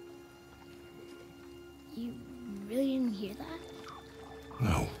 You really didn't hear that?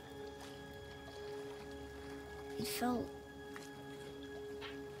 No. It felt...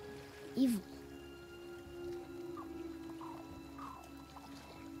 evil.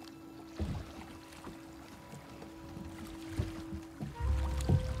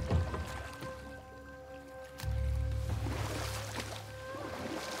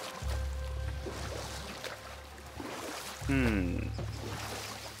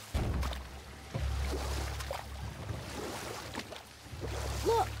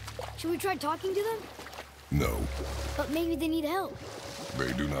 Look! Should we try talking to them? No. But maybe they need help.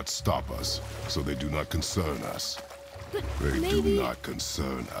 They do not stop us, so they do not concern us. But They maybe... do not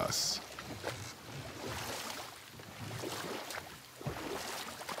concern us.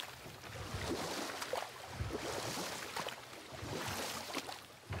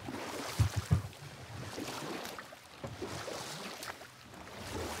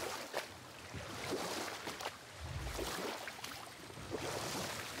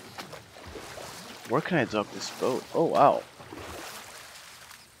 Where can I dock this boat? Oh wow.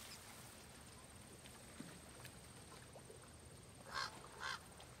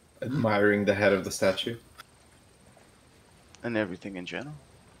 Admiring the head of the statue. And everything in general.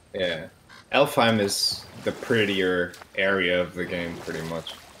 Yeah. Elfheim is the prettier area of the game, pretty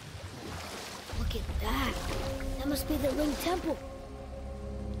much. Look at that. That must be the Ring Temple.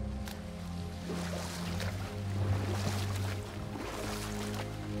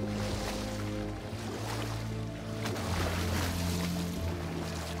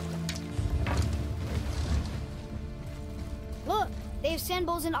 Look, they have sand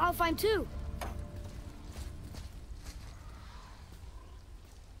bowls in Alfheim too.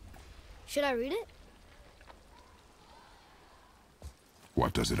 Should I read it?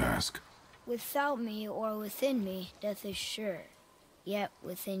 What does it ask? Without me or within me, death is sure. Yet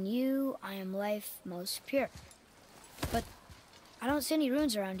within you, I am life most pure. But I don't see any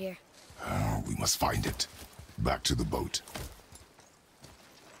runes around here. Oh, we must find it. Back to the boat.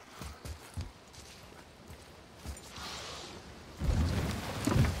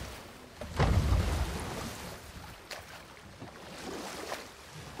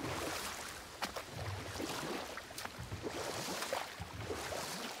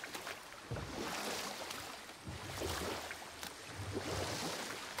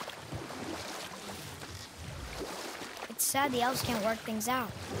 It's sad the elves can't work things out.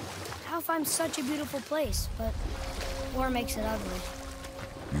 Alfheim's such a beautiful place, but war makes it ugly.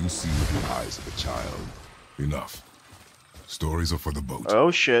 You see with the eyes of a child. Enough. Stories are for the boat.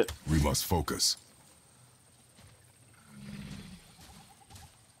 Oh shit. We must focus.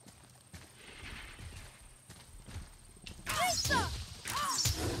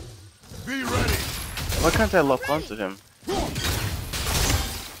 Be ready. Why can't I lock onto him?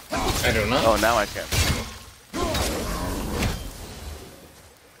 I don't know. Oh, now I can.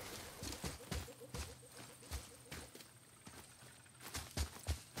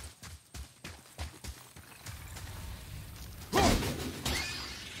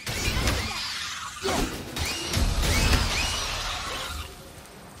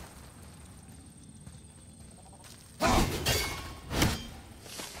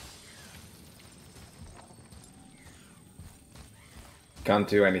 Can't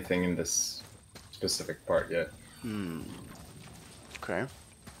do anything in this specific part yet. Okay.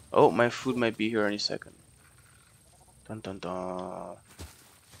 Oh, my food might be here any second. Dun dun dun.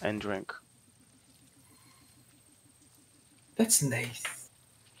 And drink. That's nice.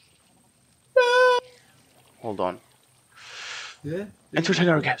 Hold on. Yeah. Entertain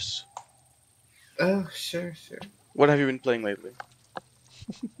our guests. Oh, sure. What have you been playing lately?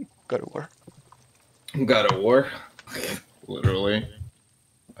 God of War. God of War. Literally.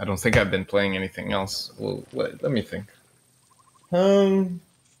 I don't think I've been playing anything else. Well, wait, let me think. Nah,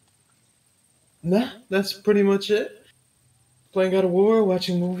 that's pretty much it. Playing God of War,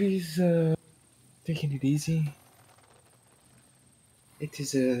 watching movies, taking it easy. It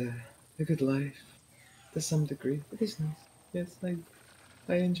is a good life to some degree. It is nice. Yes,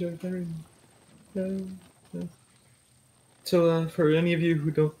 I enjoy very much. Yes. So, for any of you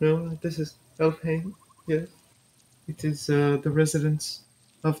who don't know, this is Elfheim. Yes, it is the residence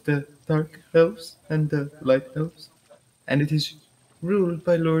of the Dark Elves and the Light Elves, and it is ruled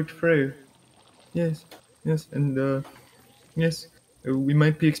by Lord Freyr. Yes, yes, and yes, we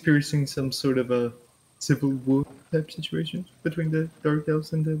might be experiencing some sort of a civil war type situation between the Dark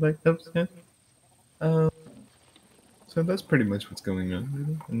Elves and the Light Elves. Yeah. Uh, so that's pretty much what's going on,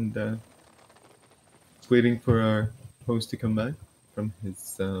 really. And waiting for our host to come back from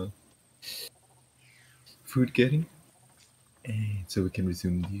his food getting, and so we can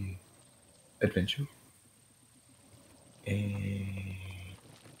resume the adventure. And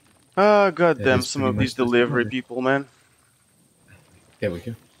Ah, that goddamn, is some pretty of these much the story of delivery it. people, man. There we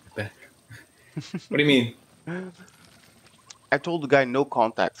go. We're back. What do you mean? I told the guy no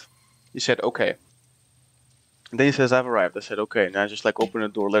contact. He said okay. And then he says I've arrived. I said okay. And I just like open the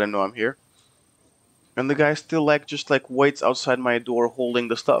door, let him know I'm here. And the guy still like just like waits outside my door holding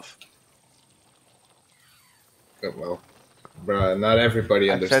the stuff. Oh, well, bruh, not everybody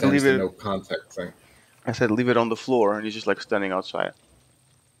I said understands leave the it. no contact thing. I said leave it on the floor, and he's just like standing outside.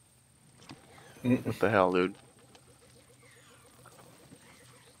 Mm. What the hell, dude?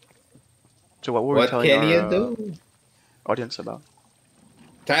 So what were we What telling can you our do? audience about?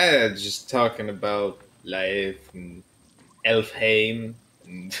 Tired just talking about life and Elfheim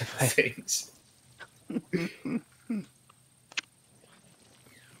and things.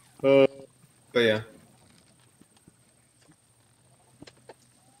 But yeah.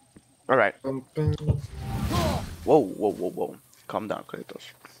 All right. Bum, bum. Whoa, whoa, whoa, whoa. Calm down, Kratos.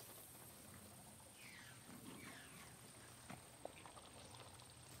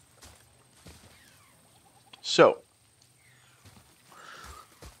 So,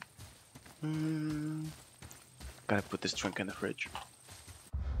 gotta put this drink in the fridge.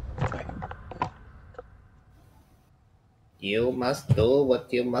 You must do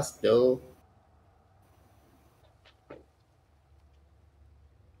what you must do.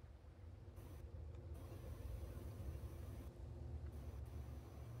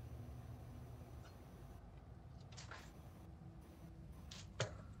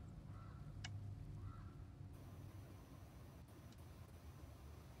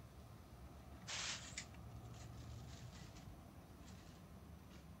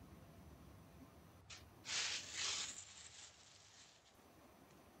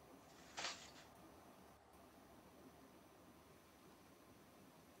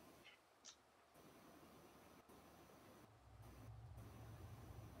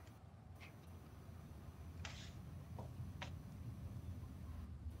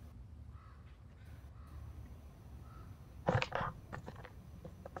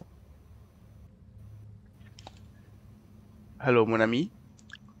 Hello, mon ami.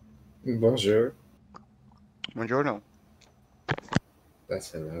 Bonjour. Buongiorno. That's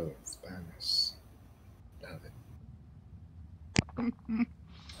hello in Spanish. Love it.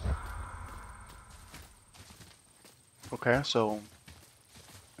 Okay, so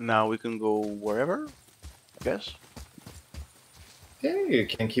now we can go wherever, I guess. Yeah, you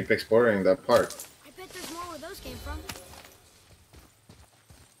can keep exploring that part. I bet there's more where those came from.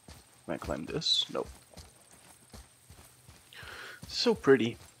 Can I climb this? Nope. So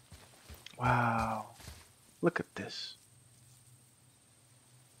pretty. Wow. Look at this.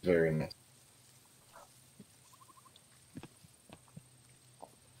 Very nice.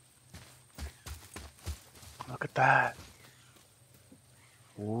 Look at that.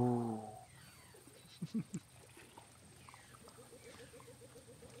 Ooh.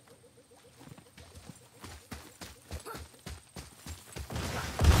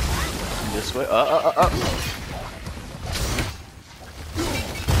 This way.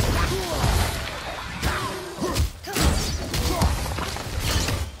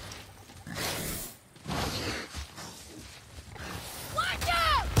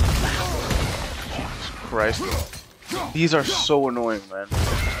 Christ. These are so annoying, man.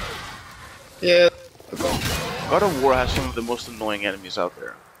 Yeah. God of War has some of the most annoying enemies out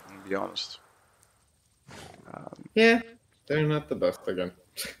there, I'm gonna be honest. Yeah. They're not the best again.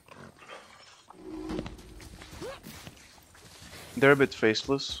 They're a bit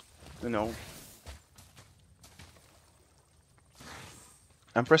faceless, you know.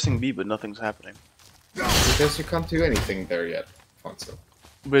 I'm pressing B, but nothing's happening. Because you can't do anything there yet, Fonso.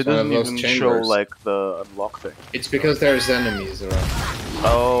 But it It's one of doesn't those even show, chambers. like, the unlock thing. It's because there's enemies around.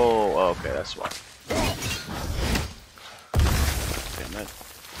 Oh, okay, that's why. Damn it.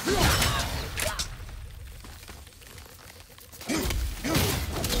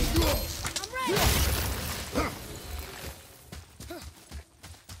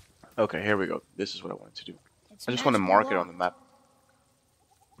 Okay, here we go. This is what I wanted to do. It's I just want to magically mark it on the locked. map.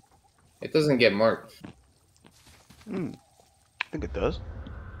 It doesn't get marked. Hmm. I think it does.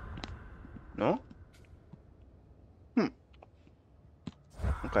 No? Hmm.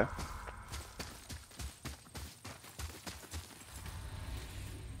 Okay.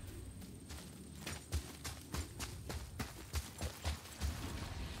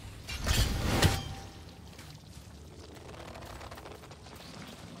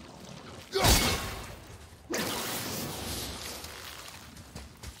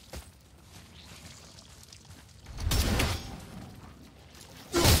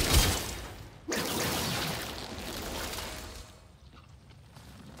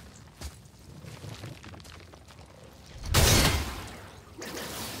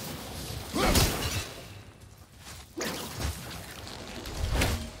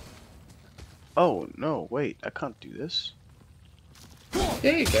 Oh, no, wait. I can't do this.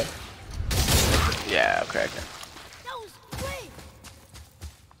 Yeah, you can. Yeah, okay, I can. That was great.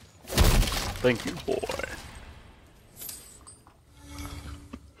 Thank you, boy.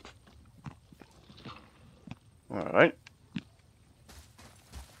 Alright.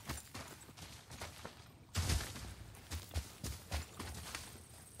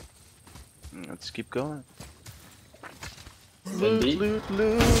 Let's keep going. Loot, Indeed. loot,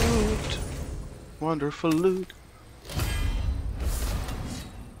 loot. Wonderful loot.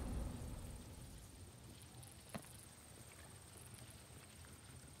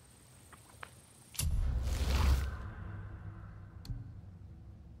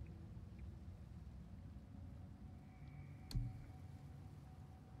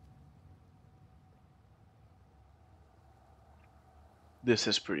 This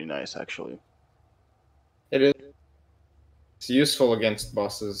is pretty nice, actually. It is. It's useful against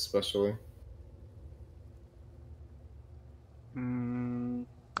bosses, especially.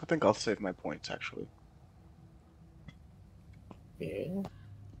 I think I'll save my points, actually. Yeah.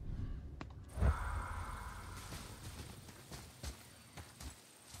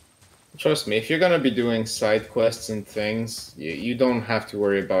 Trust me, if you're gonna be doing side quests and things, you don't have to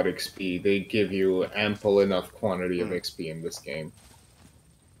worry about XP. They give you ample enough quantity of XP in this game.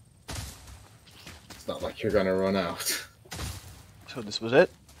 It's not like you're gonna run out. So this was it?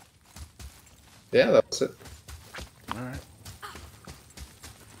 Yeah, that's it. Alright.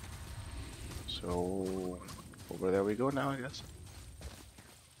 So, over there we go now, I guess.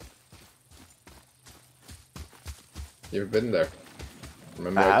 You've been there.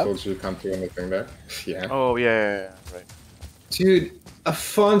 Remember I I have? told you you can't do anything there? Yeah. Oh, yeah, right. Dude,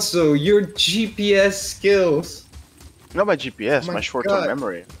 Afonso, your GPS skills. Not my GPS, Oh my my short-term God.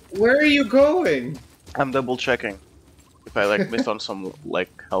 memory. Where are you going? I'm double checking. If I like missed on some like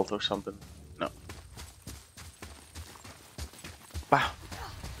health or something. No. Bah.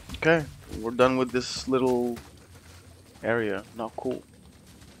 Okay, we're done with this little area. Not cool.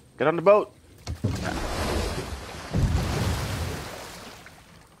 Get on the boat.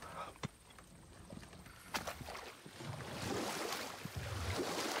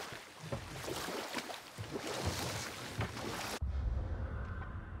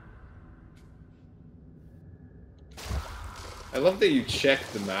 I love that you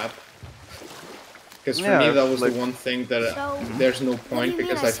checked the map. Because for Yeah, me, that it's was like- the one thing that So, there's no do point you mean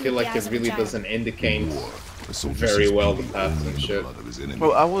because I I see feel the like eyes it of a really giant? doesn't indicate War. A soldier very sees well the beauty paths only and in the shit. blood of his enemy.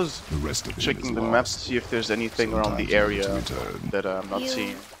 Well, I was The rest of him is checking the map to lost. see if there's anything around Sometimes the you need to area return. that I'm not You-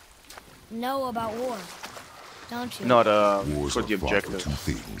 seeing. know about war, don't you? Not Wars for are the fought for objective.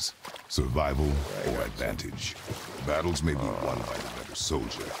 two things: survival or advantage. Battles may be won by the better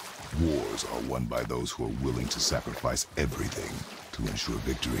soldier. Wars are won by those who are willing to sacrifice everything to ensure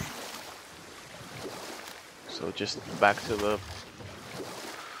victory. So just back to the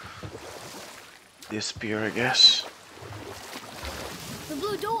spear, I guess. The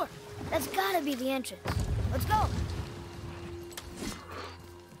blue door. That's gotta be the entrance. Let's go.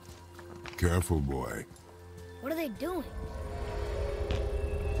 Careful, boy. What are they doing?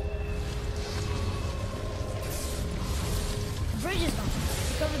 The bridge is gone.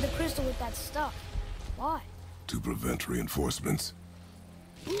 They covered the crystal with that stuff. Why? To prevent reinforcements.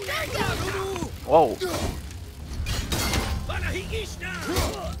 Whoa!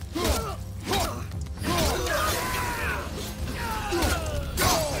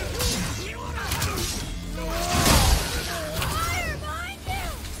 Fire behind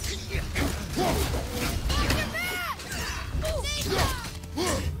you!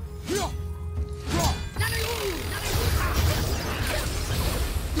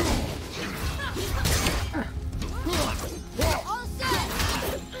 All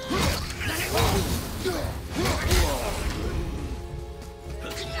set!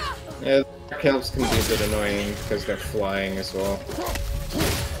 Yeah, dark elves can be a bit annoying because they're flying as well.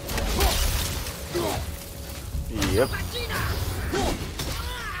 Yep.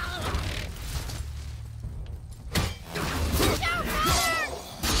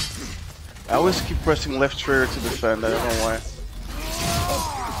 I always keep pressing left trigger to defend, I don't know why.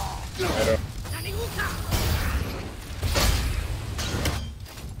 I don't.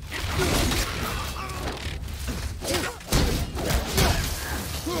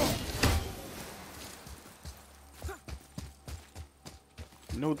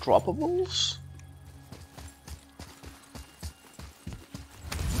 No droppables?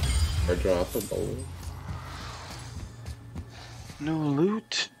 Or droppable. No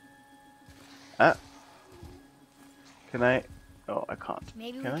loot? Ah. Can I? Oh, I can't.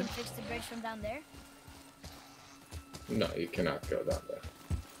 Maybe we Can I? can fix the bridge from down there? No, you cannot go down there.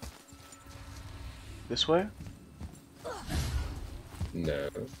 This way? No.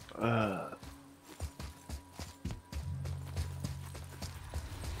 Uh.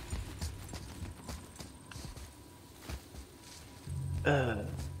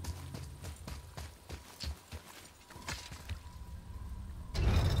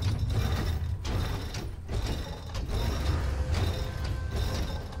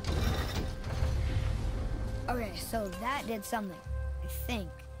 Okay, so that did something, I think.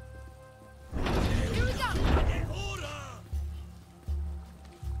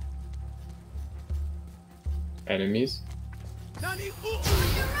 Enemies?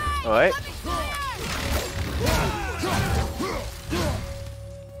 Alright.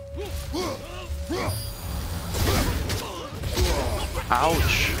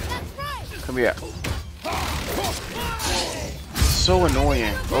 Ouch. Come here. So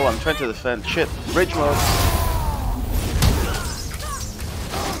annoying. Oh, I'm trying to defend. Shit. Bridge mode.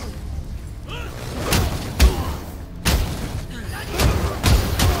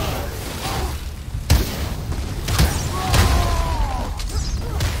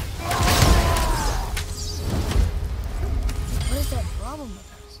 What is that problem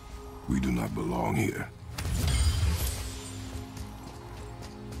with us? We do not belong here.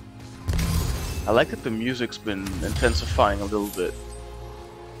 I like that the music's been intensifying a little bit.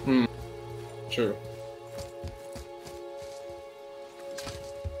 True.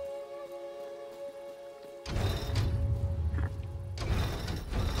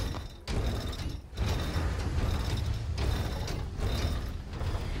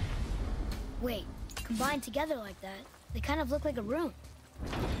 Wait, combined together like that, they kind of look like a room.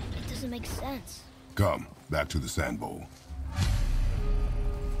 It doesn't make sense. Come, back to the sand bowl.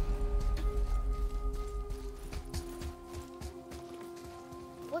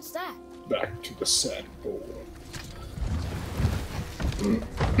 What's that? Back to the sand bowl.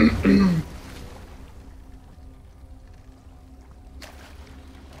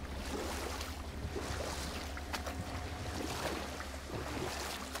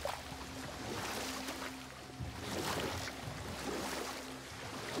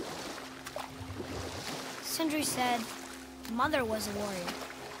 Sindri said Mother was a warrior.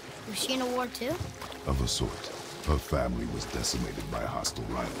 Was she in a war too? Of a sort. Her family was decimated by hostile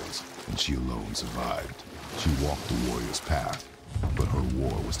rivals, and she alone survived. She walked the warrior's path, but her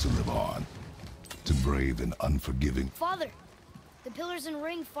war was to live on. To brave an unforgiving... Father, the pillars and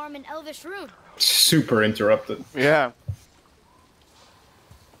ring form an elvish rune. Super interrupted. Yeah.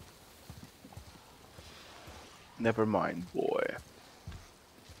 Never mind, boy.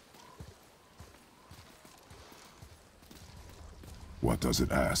 What does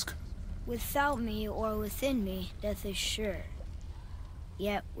it ask? Without me or within me, death is sure.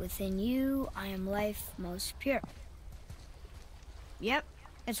 Yet within you, I am life most pure. Yep,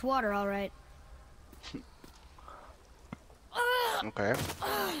 it's water, all right. Okay.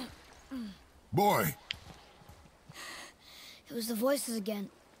 Boy! It was the voices again,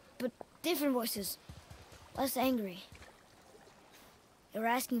 but different voices. Less angry. They were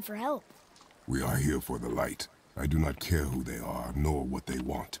asking for help. We are here for the light. I do not care who they are, nor what they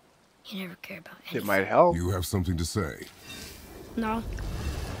want. You never care about It anything. might help. You have something to say? No.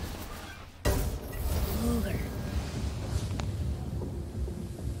 Luger.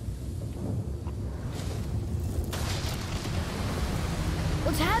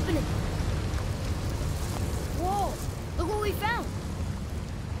 What's happening? Whoa! Look what we found!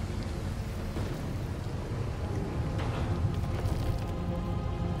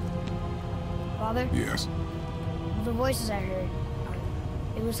 Father, Yes. the voices I heard,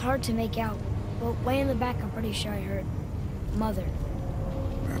 it was hard to make out, but way in the back I'm pretty sure I heard Mother.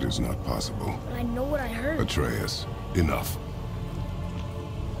 That is not possible. But I know what I heard. Atreus, enough.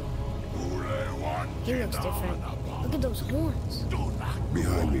 He looks different. Look Look at those horns.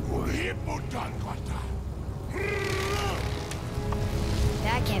 Behind me, boy.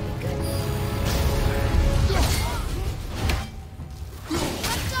 That can't be good.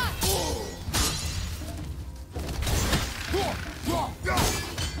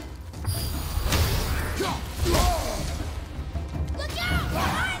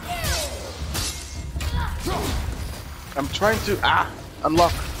 I'm trying to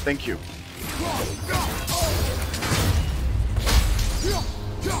unlock. Thank you.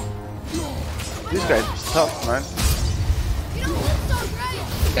 These guys are tough, man.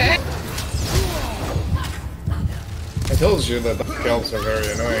 I told you that the elves are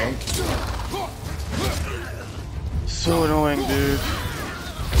very annoying. So annoying, dude.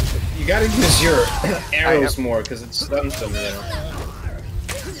 You gotta use your arrows more because it stuns them, you know.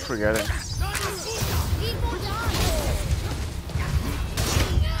 Forget it.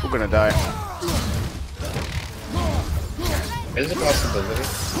 We're gonna die. There's a possibility.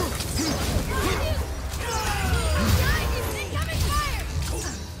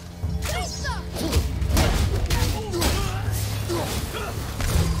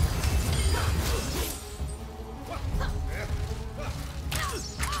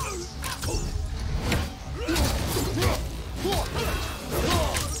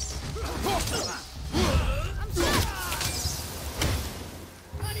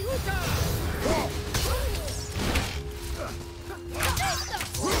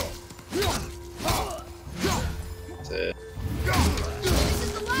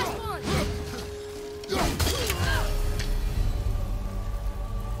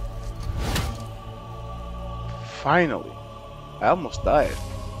 Finally. I almost died.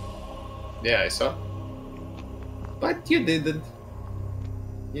 Yeah, I saw. But you didn't.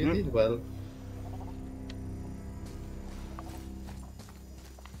 You did well.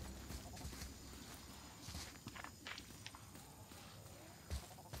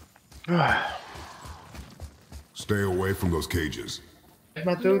 Stay away from those cages. My I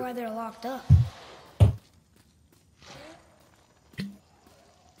wonder dude. why they're locked up.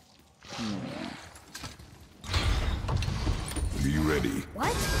 Are you ready?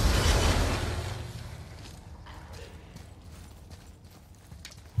 What?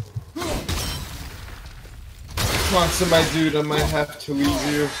 Come on, so my dude, I might have to leave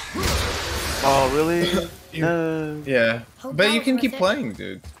you. Oh, really? No. Yeah, Hope but that you was can worth keep it. playing,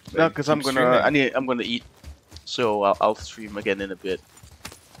 dude. No, because I'm Keep gonna. streaming. I'm gonna eat. So I'll stream again in a bit.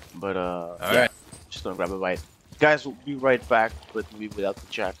 But yeah, Alright. just gonna grab a bite. Guys, we'll be right back, but we without the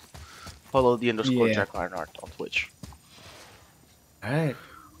chat. Follow the underscore Yeah. Jack Ironheart on Twitch. Alright.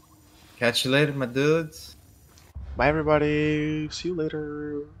 Catch you later, my dudes. Bye, everybody. See you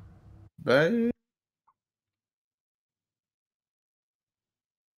later. Bye.